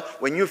going well,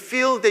 when you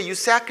feel that you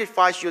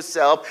sacrifice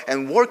yourself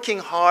and working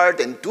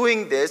hard and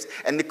doing this,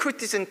 and the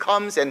criticism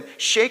comes and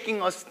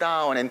shaking us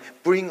down and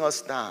bring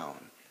us down.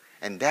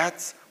 And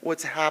that's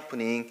what's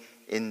happening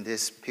in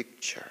this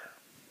picture.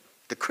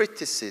 The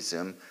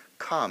criticism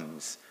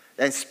comes,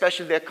 and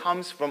especially that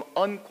comes from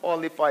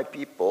unqualified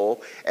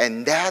people,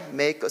 and that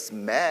makes us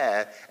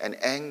mad and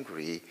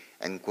angry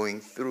and going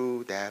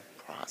through that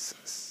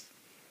process.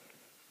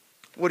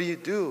 What do you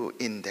do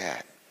in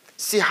that?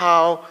 See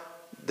how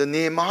the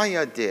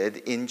Nehemiah did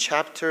in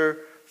chapter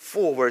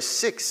 4, verse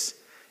 6.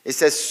 It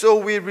says, "So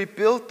we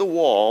rebuilt the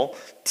wall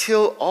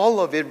till all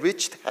of it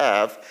reached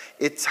half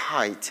its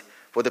height,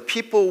 for the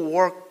people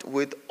worked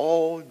with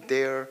all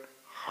their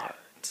heart."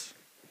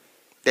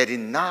 They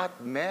did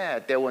not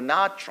mad. They were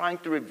not trying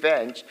to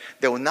revenge.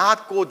 They will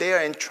not go there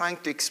and trying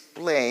to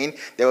explain.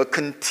 They will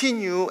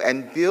continue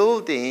and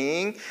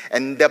building.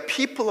 And the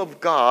people of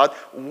God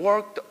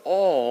worked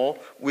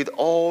with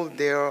all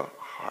their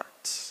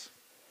hearts.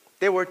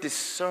 They were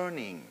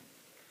discerning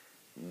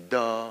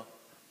the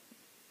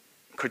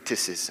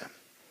criticism.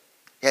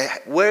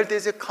 Where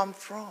does it come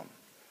from?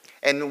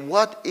 And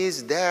what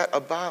is that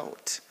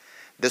about?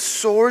 The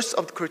source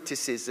of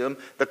criticism,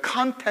 the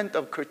content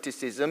of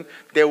criticism,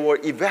 they were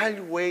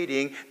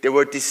evaluating, they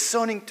were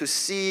discerning to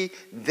see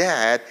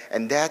that,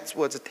 and that's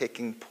what's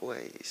taking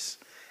place.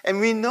 And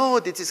we know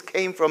that this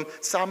came from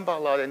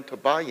Sanballat and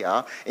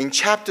Tobiah. In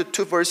chapter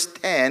 2, verse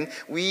 10,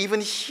 we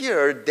even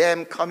hear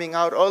them coming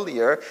out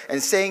earlier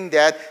and saying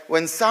that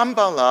when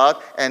Sanballat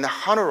and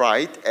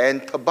Honorite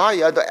and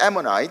Tobiah, the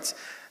Ammonites,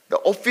 the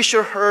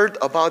official heard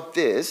about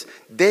this,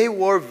 they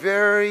were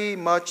very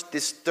much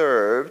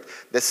disturbed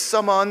that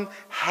someone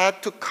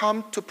had to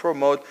come to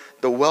promote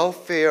the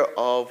welfare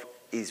of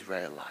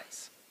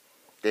Israelites.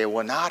 They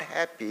were not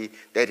happy.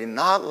 They did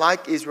not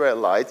like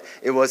Israelites.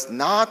 It was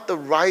not the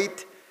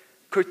right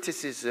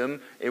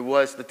criticism. It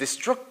was the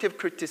destructive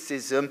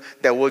criticism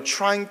that were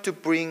trying to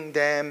bring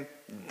them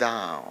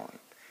down.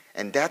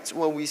 And that's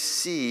what we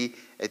see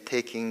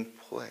taking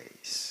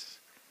place.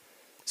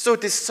 So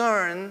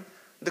discern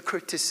the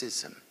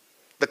criticism,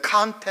 the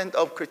content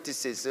of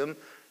criticism,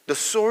 the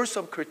source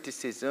of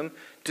criticism,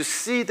 to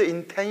see the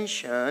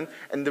intention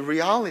and the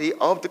reality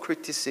of the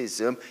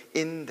criticism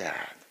in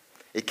that.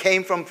 It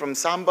came from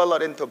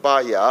Sanballat and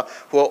Tobiah,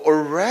 who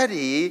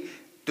already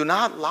do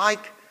not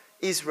like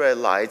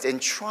Israelites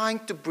and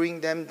trying to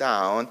bring them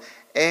down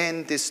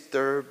and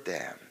disturb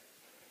them.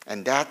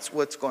 And that's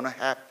what's going to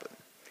happen.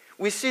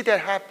 We see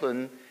that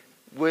happen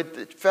with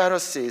the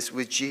Pharisees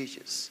with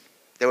Jesus.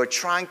 They were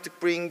trying to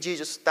bring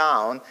Jesus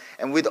down,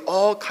 and with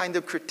all kind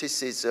of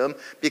criticism,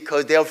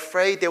 because they're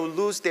afraid they will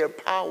lose their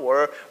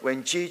power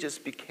when Jesus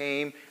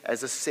became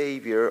as a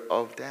savior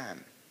of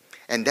them.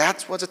 And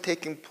that's what's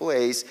taking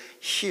place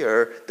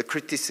here, the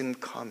criticism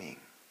coming.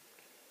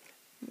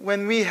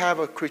 When we have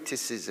a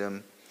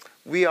criticism,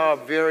 we are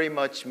very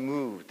much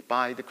moved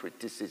by the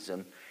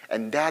criticism,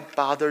 and that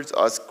bothers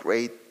us a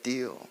great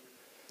deal.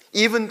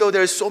 Even though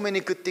there's so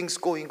many good things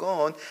going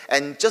on,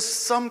 and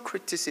just some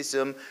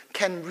criticism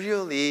can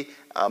really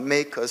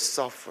make us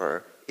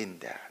suffer in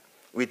that.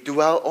 We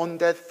dwell on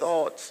that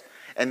thoughts,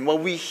 and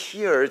what we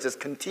hear just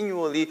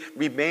continually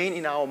remain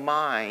in our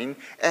mind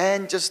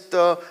and just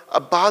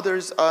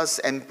bothers us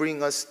and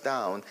bring us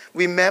down.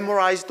 We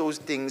memorize those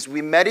things,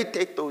 we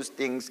meditate those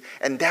things,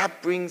 and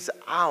that brings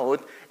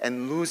out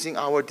and losing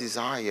our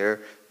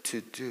desire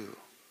to do.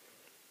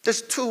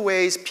 There's two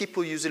ways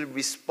people usually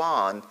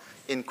respond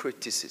in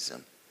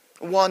criticism.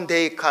 One,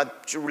 they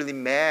got really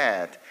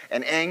mad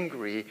and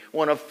angry,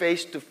 want to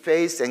face to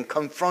face and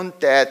confront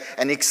that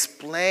and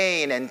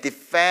explain and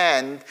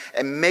defend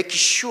and make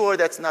sure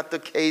that's not the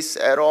case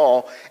at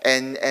all,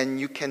 and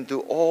you can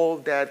do all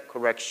that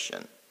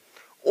correction.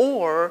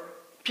 Or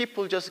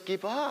people just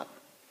give up.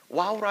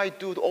 Why would I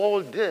do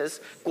all this,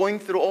 going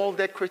through all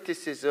that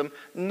criticism?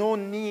 No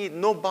need,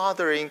 no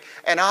bothering,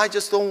 and I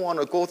just don't want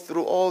to go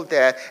through all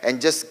that and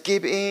just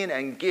give in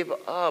and give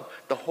up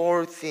the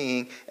whole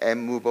thing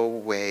and move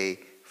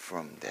away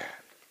from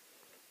that.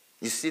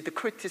 You see, the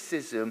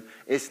criticism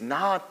is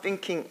not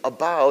thinking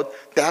about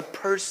that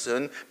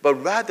person, but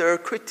rather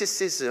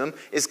criticism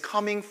is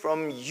coming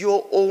from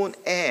your own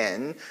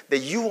end, that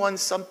you want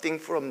something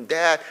from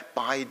that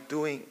by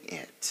doing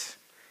it.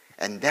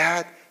 And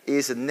that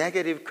is a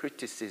negative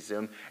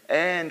criticism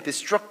and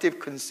destructive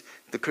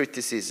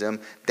criticism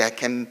that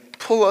can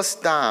pull us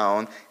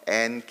down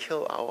and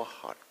kill our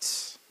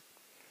hearts.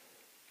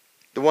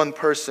 The one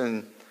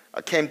person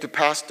came to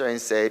pastor and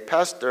said,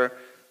 "Pastor,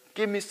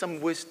 give me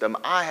some wisdom.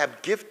 I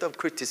have gift of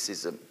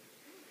criticism.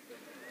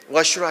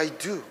 What should I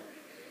do?"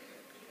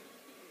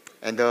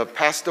 And the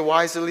pastor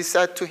wisely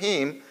said to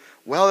him,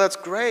 "Well, that's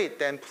great.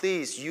 Then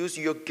please use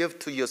your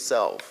gift to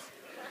yourself."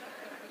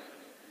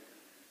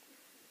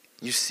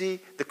 You see,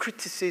 the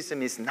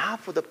criticism is not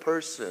for the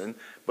person,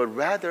 but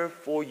rather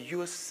for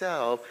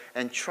yourself,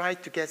 and try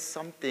to get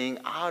something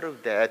out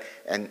of that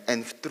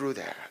and through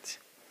that.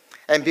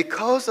 And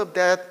because of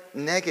that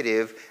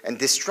negative and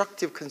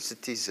destructive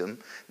criticism,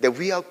 that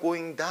we are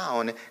going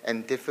down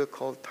and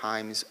difficult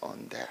times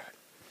on that.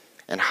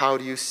 And how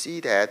do you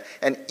see that?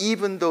 And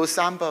even though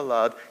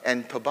Sanballat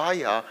and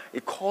Tobiah are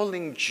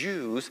calling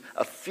Jews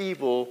a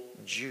feeble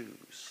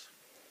Jews.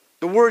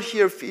 The word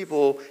here,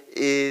 feeble,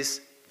 is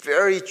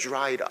very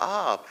dried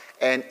up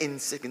and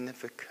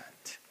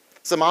insignificant.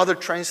 Some other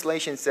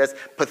translation says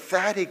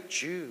pathetic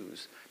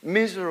Jews,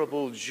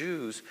 miserable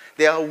Jews.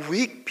 They are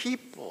weak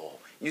people.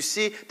 You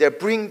see, they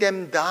bring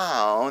them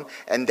down,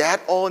 and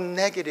that all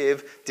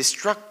negative,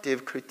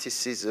 destructive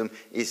criticism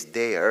is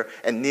there.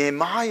 And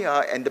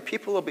Nehemiah and the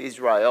people of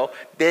Israel,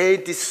 they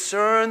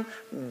discern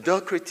the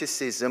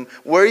criticism,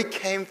 where it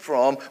came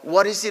from,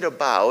 what is it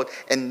about,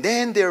 and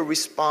then they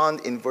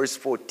respond in verse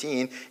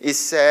 14. It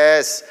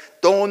says,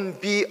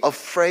 don't be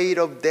afraid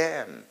of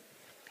them.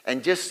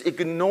 And just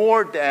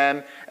ignore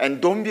them and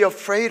don't be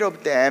afraid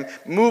of them.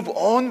 Move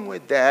on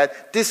with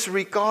that.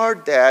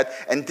 Disregard that.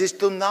 And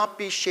do not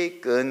be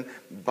shaken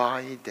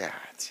by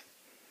that.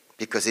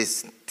 Because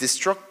it's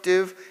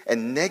destructive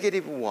and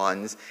negative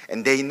ones.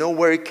 And they know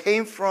where it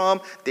came from.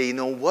 They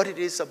know what it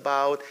is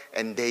about.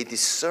 And they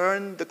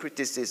discern the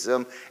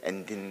criticism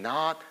and did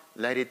not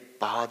let it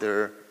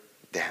bother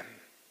them.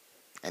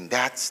 And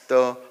that's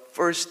the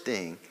first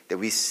thing that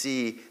we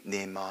see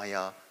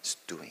Nehemiah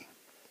doing.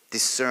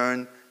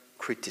 Discern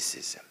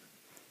criticism,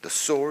 the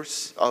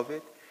source of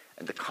it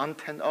and the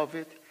content of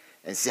it,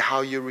 and see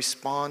how you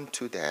respond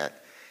to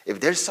that. If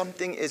there's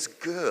something is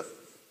good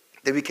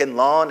that we can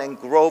learn and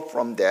grow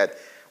from that,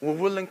 we're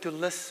willing to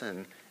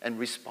listen and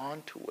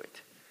respond to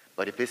it.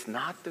 But if it's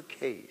not the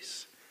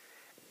case,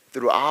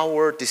 through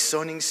our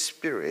discerning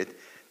spirit,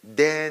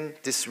 then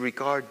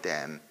disregard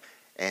them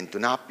and do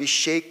not be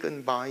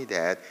shaken by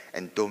that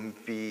and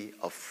don't be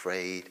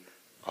afraid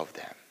of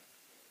them.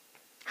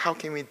 How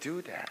can we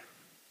do that?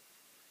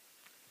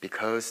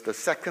 Because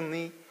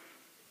secondly,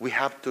 we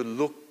have to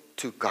look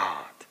to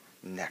God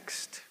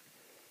next.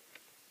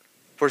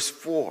 Verse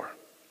 4.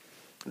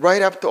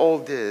 Right after all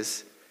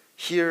this,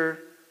 here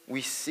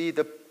we see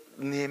the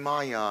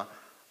Nehemiah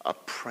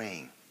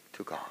praying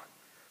to God.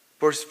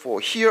 Verse 4.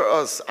 Hear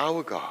us,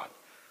 our God,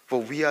 for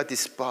we are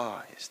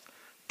despised.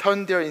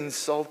 Turn their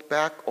insult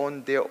back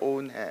on their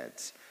own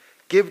heads.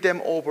 Give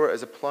them over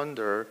as a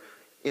plunder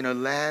in a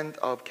land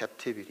of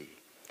captivity.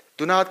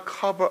 Do not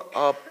cover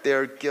up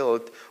their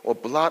guilt or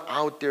blot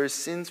out their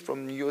sins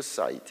from your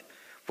sight,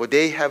 for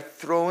they have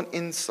thrown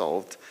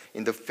insult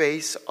in the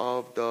face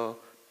of the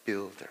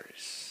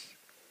builders.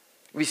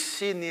 We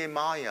see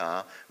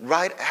Nehemiah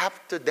right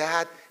after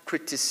that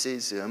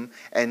criticism,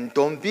 and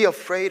don't be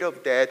afraid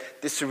of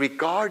that,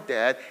 disregard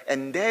that,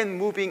 and then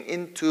moving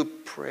into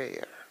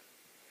prayer.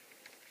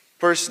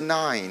 Verse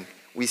 9,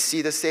 we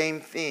see the same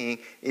thing.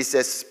 It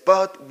says,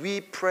 but we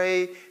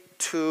pray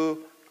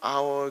to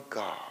our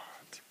God.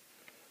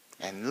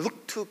 And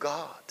look to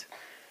God.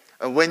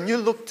 And when you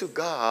look to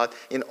God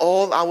in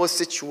all our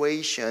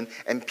situation,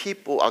 and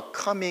people are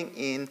coming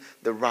in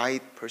the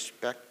right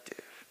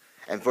perspective.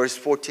 And verse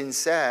 14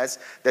 says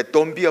that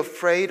don't be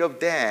afraid of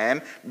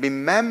them.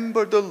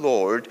 Remember the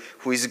Lord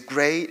who is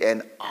great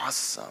and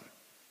awesome.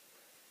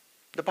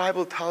 The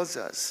Bible tells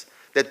us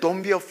that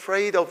don't be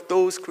afraid of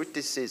those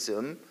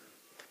criticism,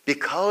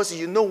 because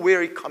you know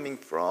where it's coming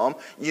from,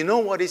 you know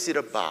what is it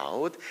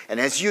about, and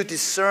as you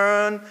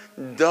discern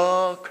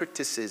the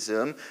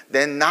criticism,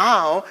 then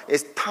now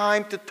it's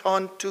time to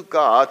turn to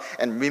God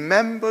and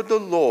remember the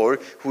Lord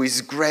who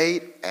is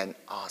great and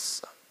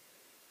awesome.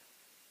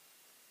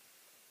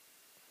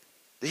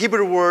 The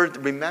Hebrew word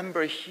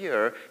remember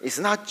here is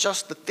not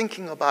just the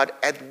thinking about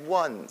at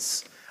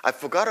once. I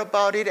forgot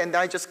about it and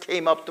I just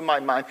came up to my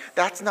mind.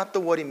 That's not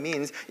what it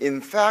means. In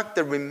fact,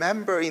 the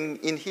remember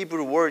in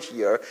Hebrew word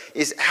here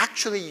is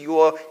actually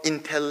your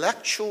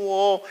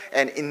intellectual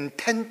and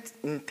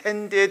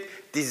intended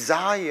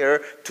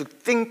desire to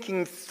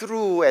thinking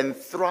through and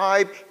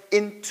thrive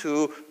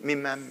into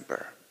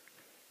remember.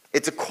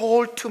 It's a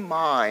call to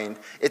mind.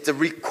 It's a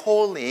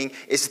recalling.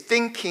 It's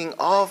thinking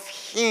of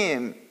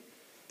Him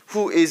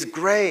who is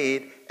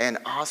great and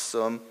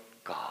awesome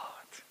God.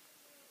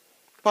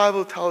 The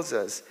Bible tells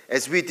us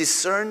as we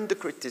discern the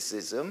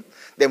criticism,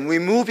 then we're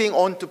moving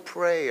on to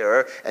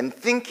prayer and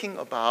thinking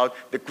about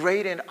the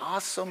great and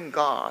awesome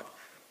God.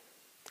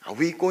 Are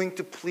we going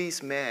to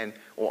please man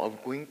or are we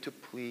going to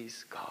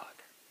please God?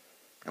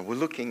 And we're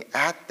looking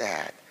at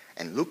that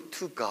and look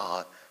to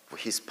God for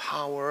His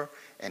power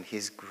and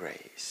His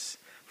grace.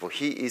 For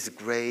He is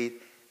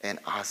great and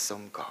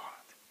awesome God.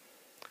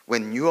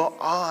 When your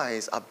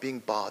eyes are being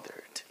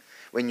bothered,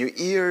 when your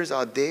ears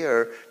are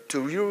there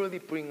to really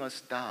bring us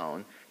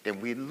down,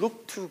 then we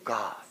look to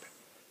God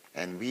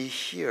and we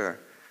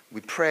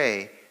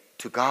pray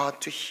to God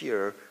to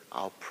hear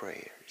our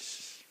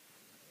prayers.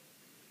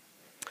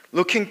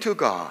 Looking to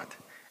God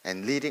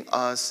and leading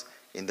us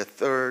in the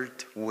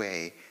third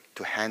way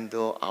to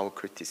handle our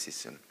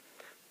criticism.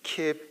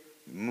 Keep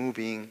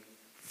moving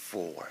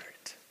forward.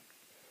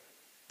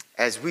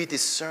 As we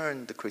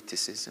discern the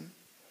criticism,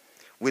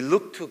 we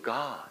look to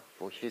God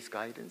for His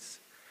guidance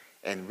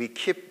and we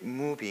keep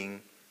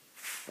moving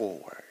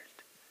forward.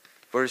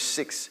 Verse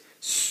 6,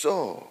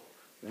 so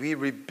we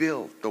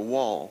rebuilt the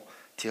wall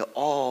till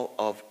all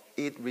of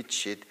it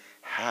reached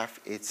half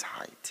its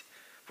height,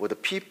 for the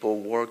people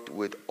worked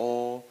with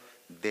all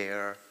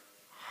their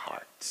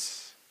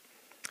hearts.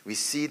 We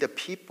see the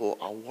people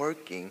are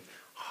working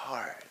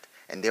hard,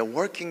 and they're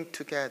working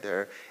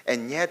together,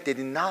 and yet they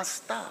did not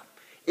stop.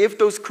 If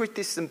those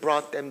criticism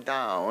brought them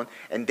down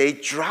and they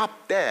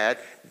dropped that,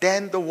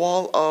 then the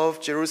wall of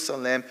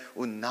Jerusalem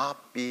would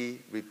not be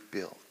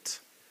rebuilt.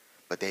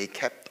 But they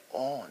kept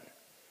on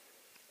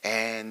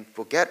and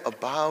forget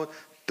about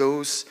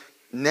those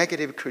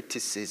negative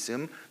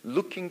criticism,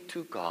 looking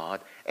to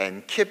God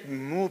and keep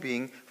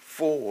moving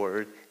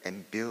forward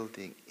and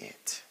building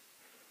it.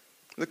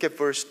 Look at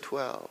verse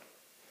 12.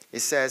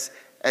 It says,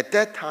 at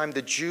that time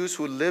the Jews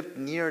who lived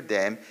near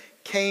them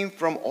came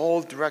from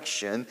all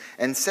directions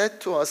and said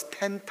to us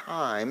 10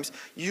 times,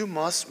 you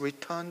must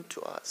return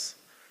to us.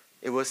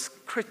 It was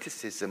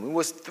criticism, it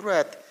was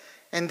threat.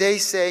 And they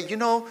say,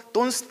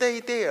 don't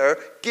stay there,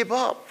 give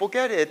up,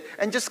 forget it,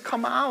 and just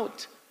come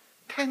out.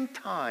 10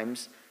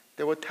 times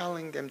they were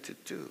telling them to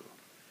do.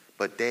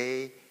 But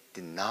they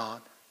did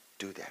not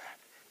do that.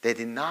 They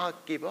did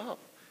not give up.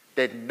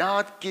 They did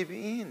not give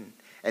in.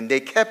 And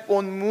they kept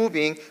on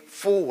moving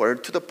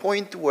forward to the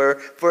point where,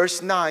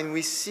 verse 9,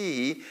 we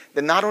see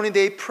that not only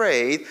they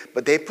prayed,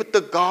 but they put the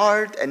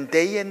guard and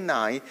day and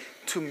night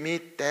to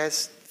meet that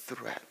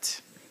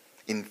threat.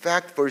 In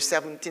fact, verse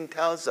 17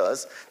 tells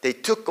us they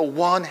took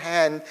one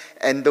hand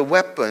and the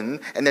weapon,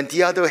 and then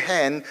the other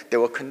hand, they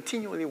will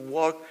continually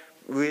work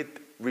with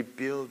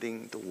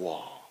rebuilding the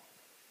wall.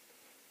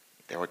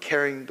 They were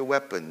carrying the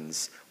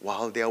weapons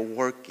while they are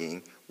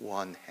working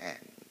one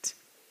hand.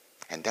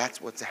 And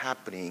that's what's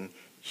happening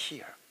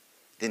here.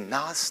 Did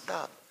not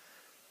stop,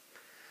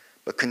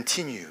 but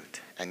continued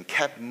and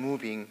kept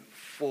moving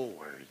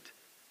forward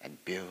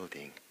and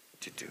building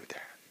to do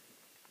that.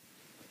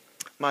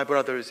 My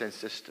brothers and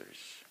sisters,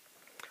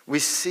 we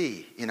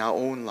see in our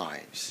own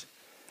lives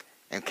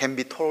and can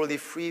be totally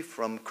free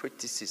from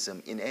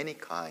criticism in any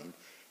kind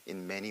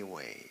in many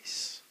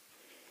ways.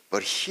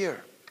 But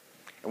here,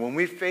 when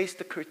we face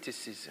the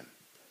criticism,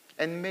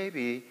 and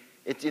maybe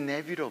it's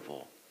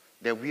inevitable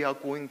that we are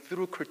going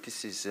through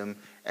criticism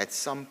at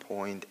some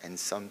point and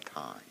some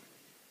time.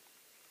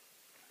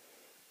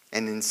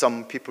 And then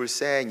some people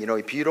saying,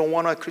 if you don't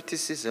want a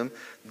criticism,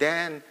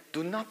 then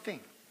do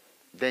nothing.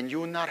 Then you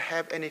will not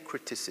have any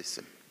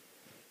criticism.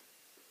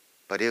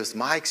 But it was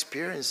my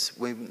experience,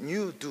 when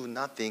you do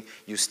nothing,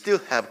 you still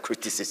have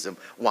criticism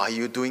while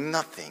you're doing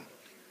nothing.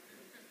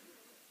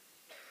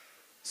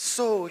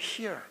 So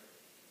here,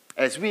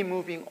 as we're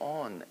moving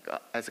on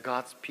as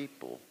God's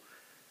people,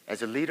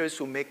 as leaders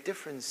who make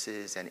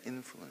differences and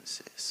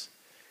influences,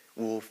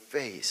 will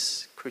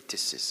face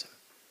criticism.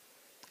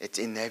 It's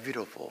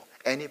inevitable.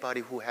 Anybody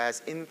who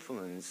has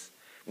influence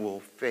will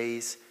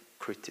face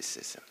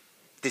criticism.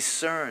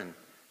 Discern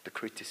the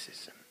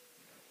criticism.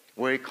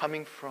 Where it's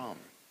coming from.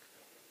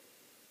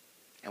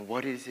 And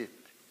what is it?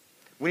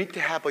 We need to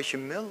have a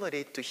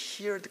humility to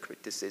hear the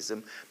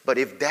criticism. But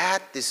if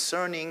that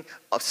discerning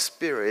of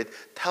spirit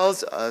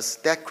tells us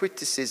that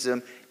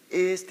criticism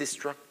is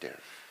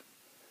destructive,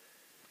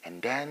 and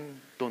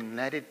then don't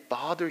let it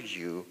bother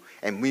you,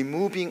 and we're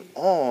moving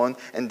on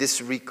and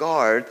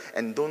disregard,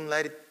 and don't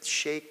let it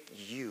shake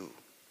you.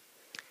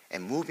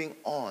 And moving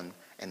on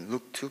and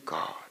look to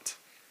God.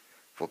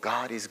 For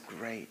God is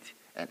great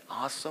and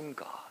awesome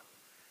God.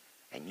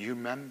 And you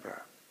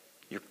remember,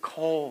 you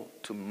call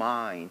to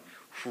mind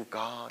who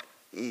God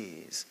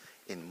is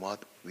in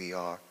what we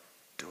are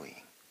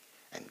doing.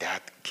 And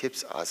that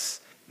keeps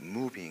us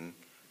moving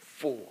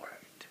forward,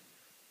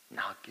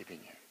 not giving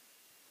in.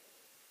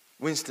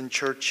 Winston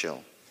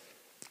Churchill,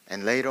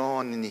 and later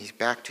on when he's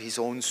back to his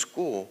own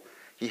school,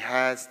 he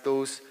has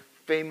those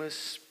famous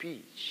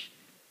speech.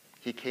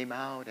 He came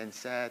out and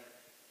said,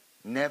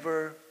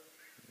 never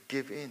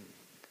give in.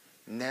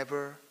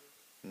 Never,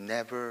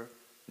 never,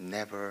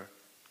 never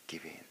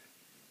give in.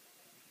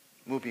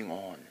 Moving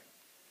on,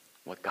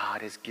 what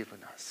God has given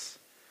us,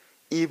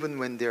 even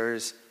when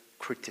there's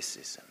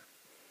criticism,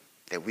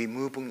 that we're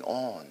moving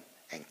on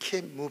and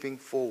keep moving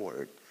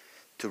forward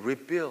to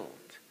rebuild,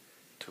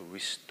 to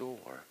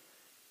restore,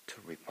 to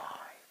revive.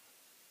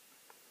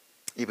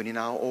 Even in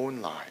our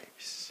own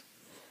lives,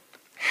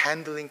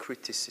 handling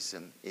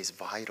criticism is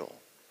vital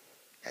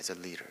as a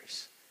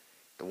leaders.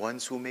 The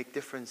ones who make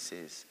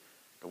differences,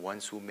 the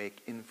ones who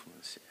make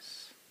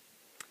influences.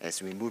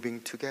 As we're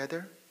moving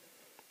together,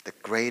 the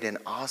great and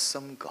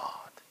awesome God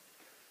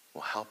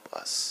will help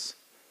us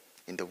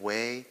in the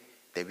way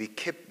that we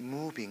keep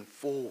moving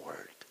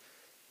forward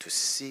to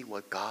see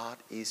what God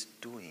is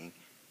doing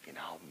in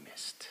our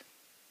midst.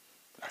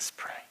 Let's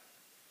pray.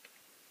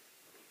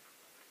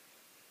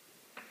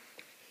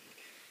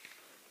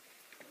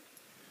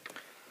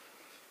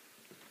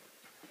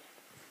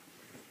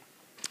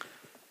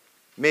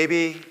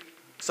 Maybe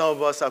some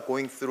of us are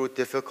going through a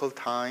difficult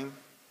time.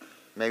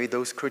 Maybe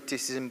those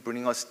criticisms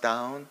bring us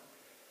down.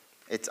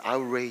 It's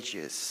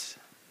outrageous.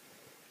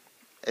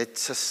 It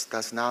just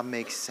does not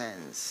make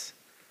sense.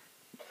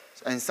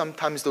 And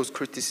sometimes those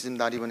criticisms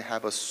not even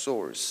have a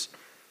source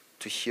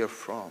to hear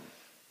from.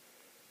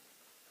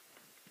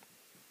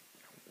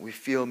 We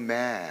feel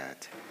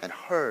mad and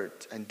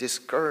hurt and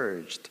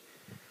discouraged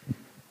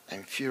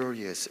and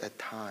furious at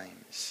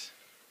times.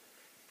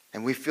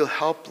 And we feel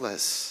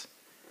helpless,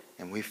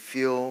 and we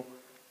feel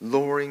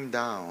lowering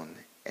down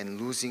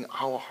and losing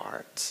our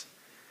hearts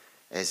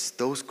as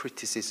those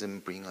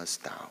criticisms bring us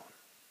down.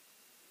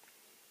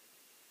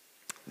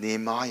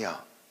 Nehemiah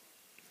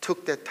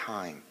took that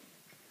time,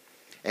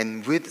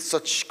 and with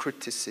such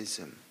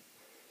criticism,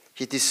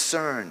 he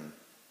discerned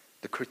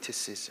the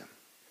criticism.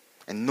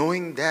 And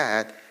knowing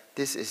that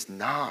this is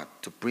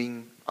not to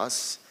bring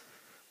us,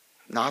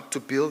 not to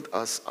build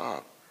us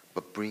up,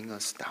 but bring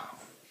us down.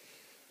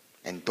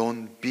 And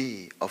don't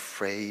be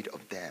afraid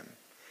of them.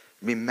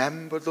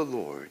 Remember the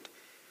Lord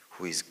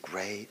who is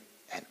great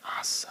and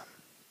awesome.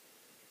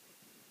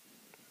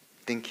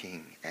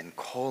 Thinking and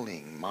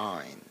calling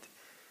mind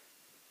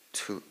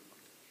to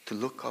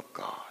look up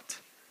God,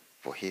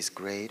 for He is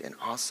great and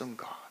awesome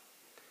God,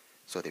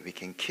 so that we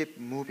can keep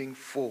moving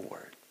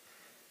forward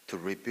to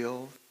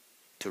rebuild,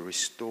 to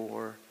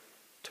restore,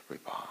 to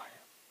revive.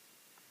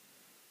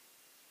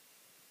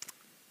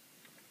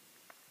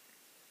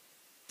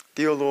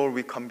 Dear Lord,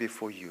 we come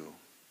before you.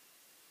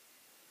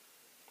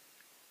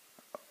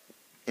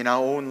 In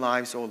our own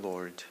lives, O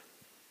Lord,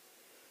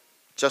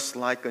 just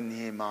like a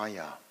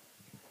Nehemiah,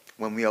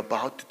 when we are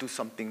about to do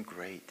something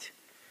great,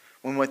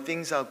 when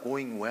things are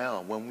going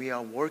well, when we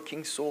are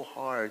working so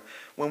hard,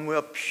 when we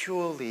are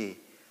purely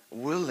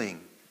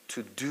willing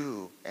to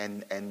do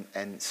and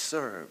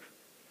serve,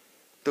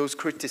 those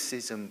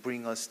criticisms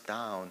bring us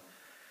down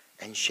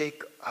and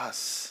shake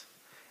us,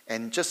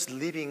 and just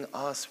leaving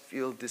us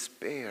feel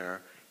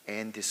despair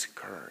and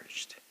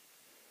discouraged.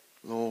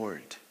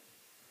 Lord,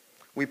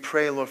 we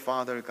pray, Lord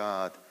Father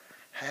God,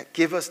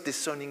 give us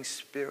discerning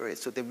spirit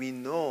so that we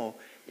know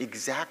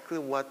exactly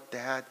what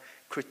that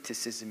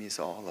criticism is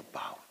all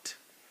about.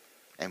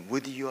 And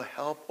with your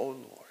help, O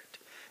Lord,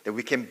 that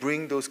we can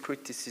bring those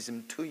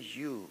criticisms to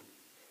you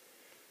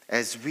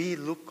as we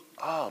look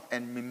up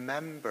and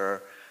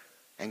remember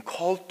and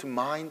call to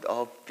mind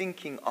of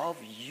thinking of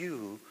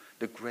you,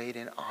 the great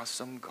and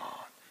awesome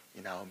God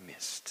in our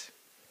midst,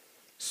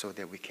 so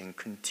that we can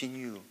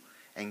continue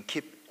and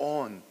keep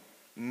on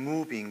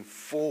moving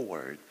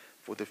forward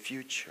for the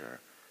future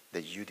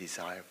that you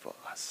desire for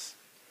us.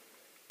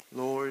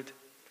 Lord,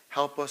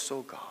 help us,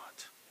 O God,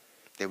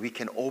 that we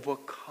can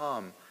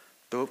overcome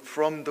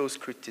from those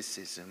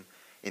criticisms.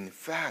 In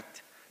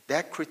fact,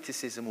 that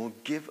criticism will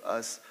give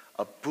us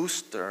a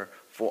booster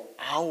for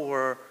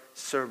our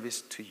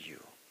service to you,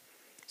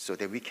 so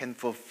that we can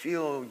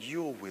fulfill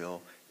your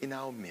will in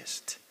our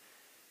midst,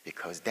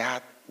 because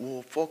that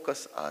will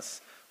focus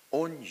us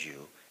on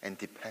you and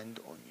depend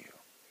on you.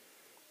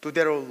 Do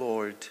that, O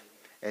Lord,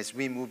 as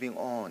we're moving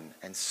on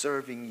and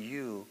serving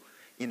you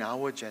in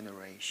our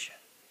generation.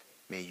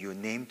 May your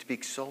name be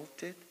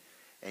exalted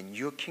and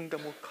your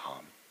kingdom will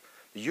come.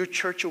 Your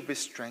church will be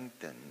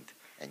strengthened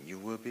and you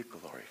will be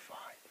glorified.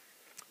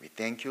 We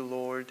thank you,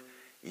 Lord.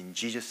 In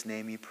Jesus'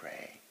 name we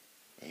pray.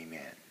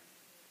 Amen.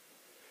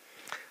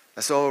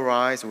 Let's all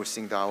rise. We'll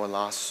sing our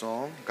last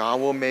song.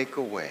 God will make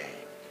a way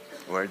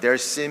where there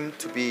seemed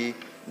to be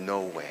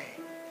no way.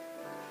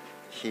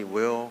 He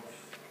will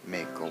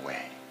make a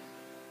way.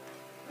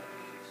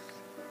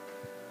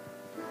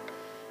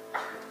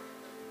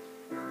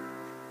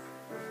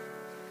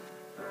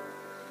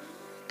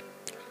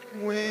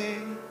 Way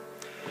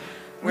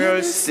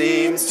where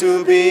seems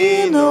to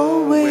be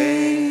no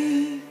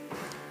way,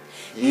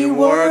 He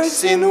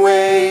works in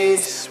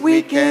ways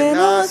we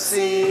cannot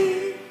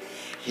see.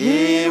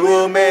 He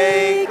will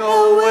make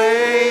a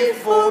way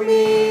for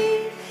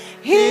me.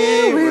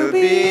 He will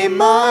be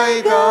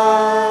my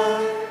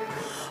God.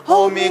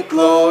 Hold me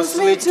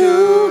closely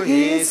to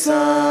His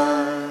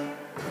side.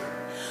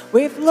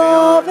 With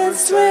love and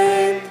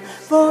strength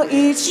for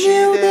each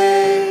new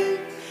day,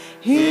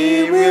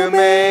 He will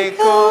make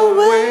a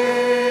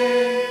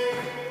way.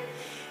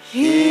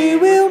 He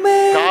will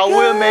make God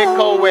will make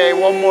a way.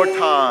 One more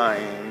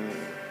time.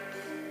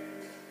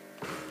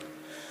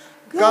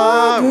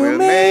 God will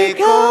make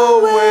a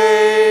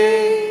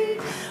way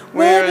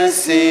where there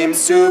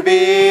seems to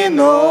be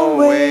no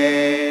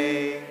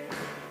way.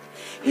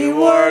 He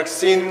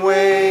works in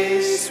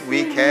ways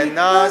we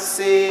cannot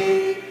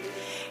see.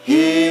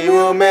 He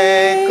will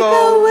make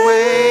a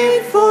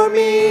way for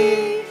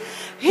me.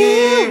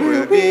 He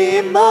will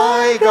be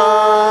my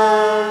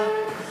God.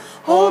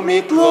 Hold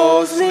me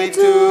closely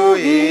to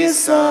His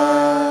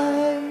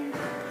side.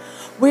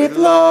 With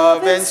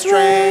love and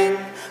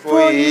strength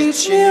for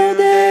each new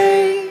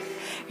day,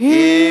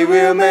 He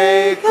will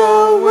make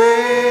a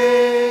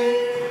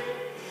way.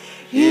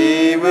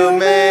 He will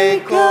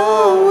make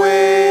a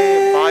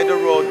way by the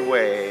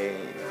roadway.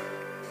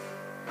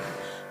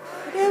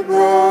 the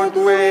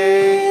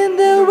roadway in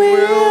the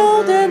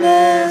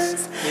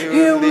wilderness,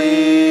 He'll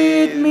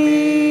lead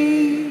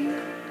me.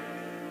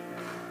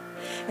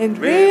 And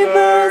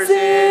rivers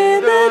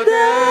in the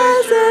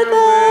desert,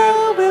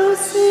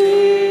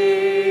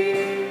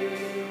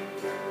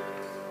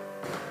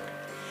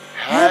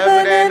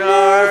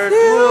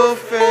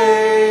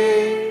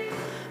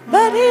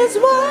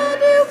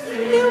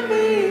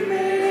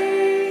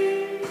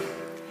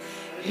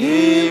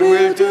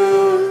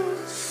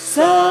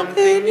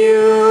 something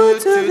new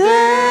today.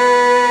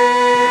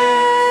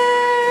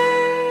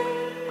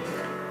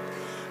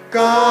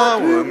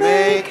 God will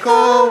make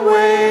a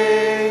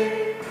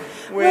way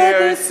where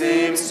there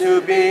seems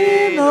to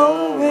be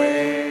no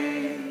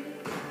way.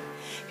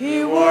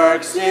 He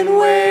works in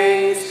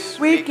ways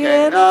we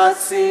cannot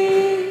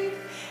see.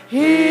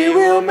 He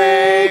will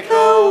make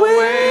a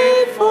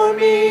way for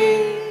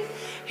me.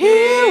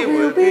 He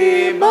will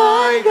be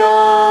my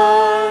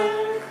God.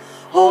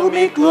 Hold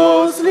me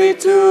closely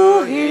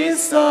to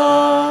His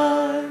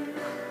Son.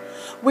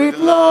 With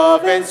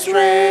love and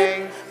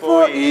strength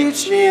for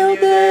each new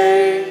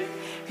day,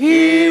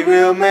 He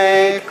will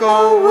make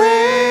a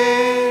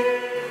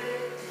way.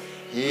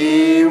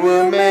 He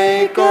will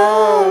make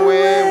a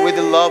way with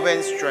love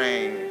and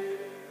strength.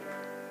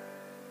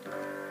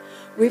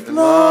 With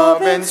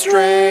love and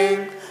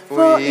strength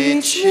for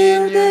each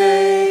new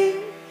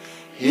day,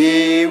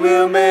 He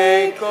will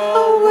make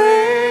a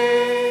way.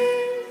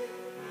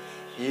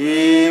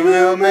 He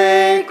will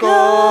make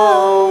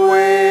a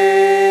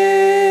way.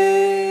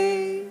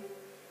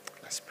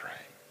 Let's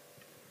pray.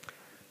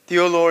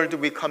 Dear Lord,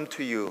 we come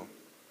to you.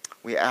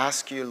 We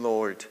ask you,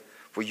 Lord,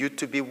 for you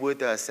to be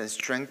with us and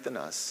strengthen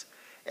us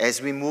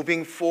as we're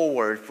moving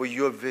forward for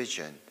your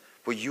vision,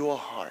 for your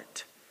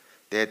heart,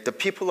 that the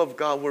people of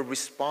God will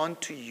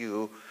respond to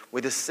you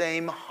with the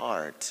same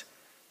heart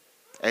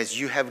as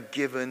you have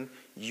given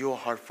your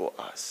heart for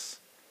us.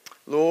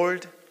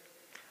 Lord,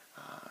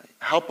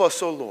 help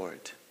us, O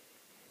Lord,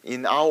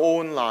 in our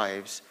own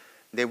lives,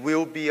 that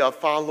we'll be a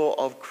follower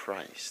of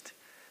Christ,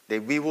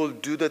 that we will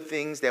do the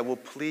things that will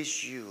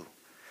please you,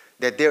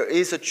 that there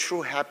is a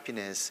true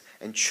happiness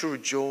and true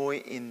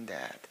joy in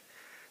that.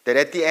 That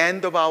at the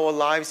end of our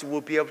lives,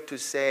 we'll be able to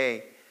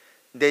say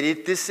that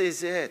if this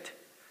is it,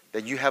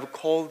 that you have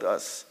called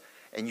us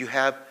and you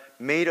have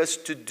made us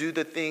to do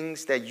the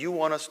things that you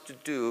want us to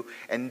do,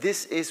 and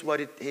this is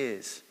what it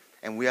is,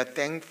 and we are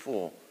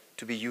thankful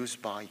to be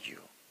used by you.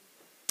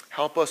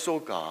 Help us, O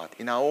God,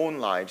 in our own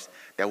lives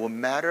that will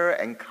matter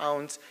and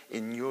count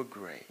in your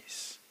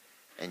grace.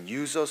 And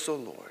use us, O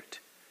Lord,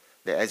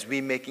 that as we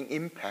making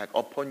impact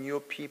upon your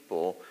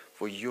people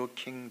for your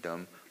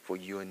kingdom, for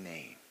your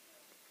name.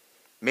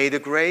 May the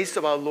grace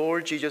of our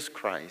Lord Jesus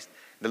Christ,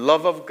 the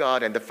love of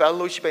God, and the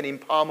fellowship and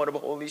empowerment of the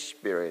Holy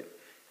Spirit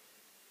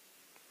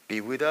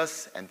be with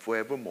us and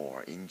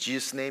forevermore. In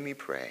Jesus' name we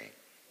pray.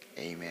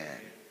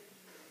 Amen.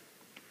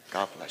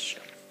 God bless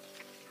you.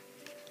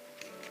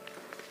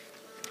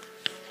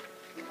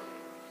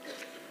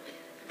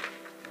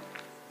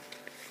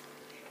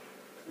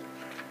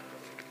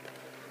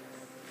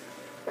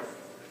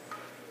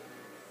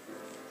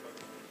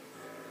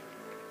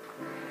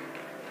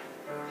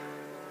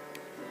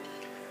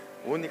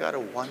 We only got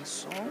one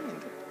song in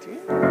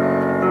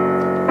the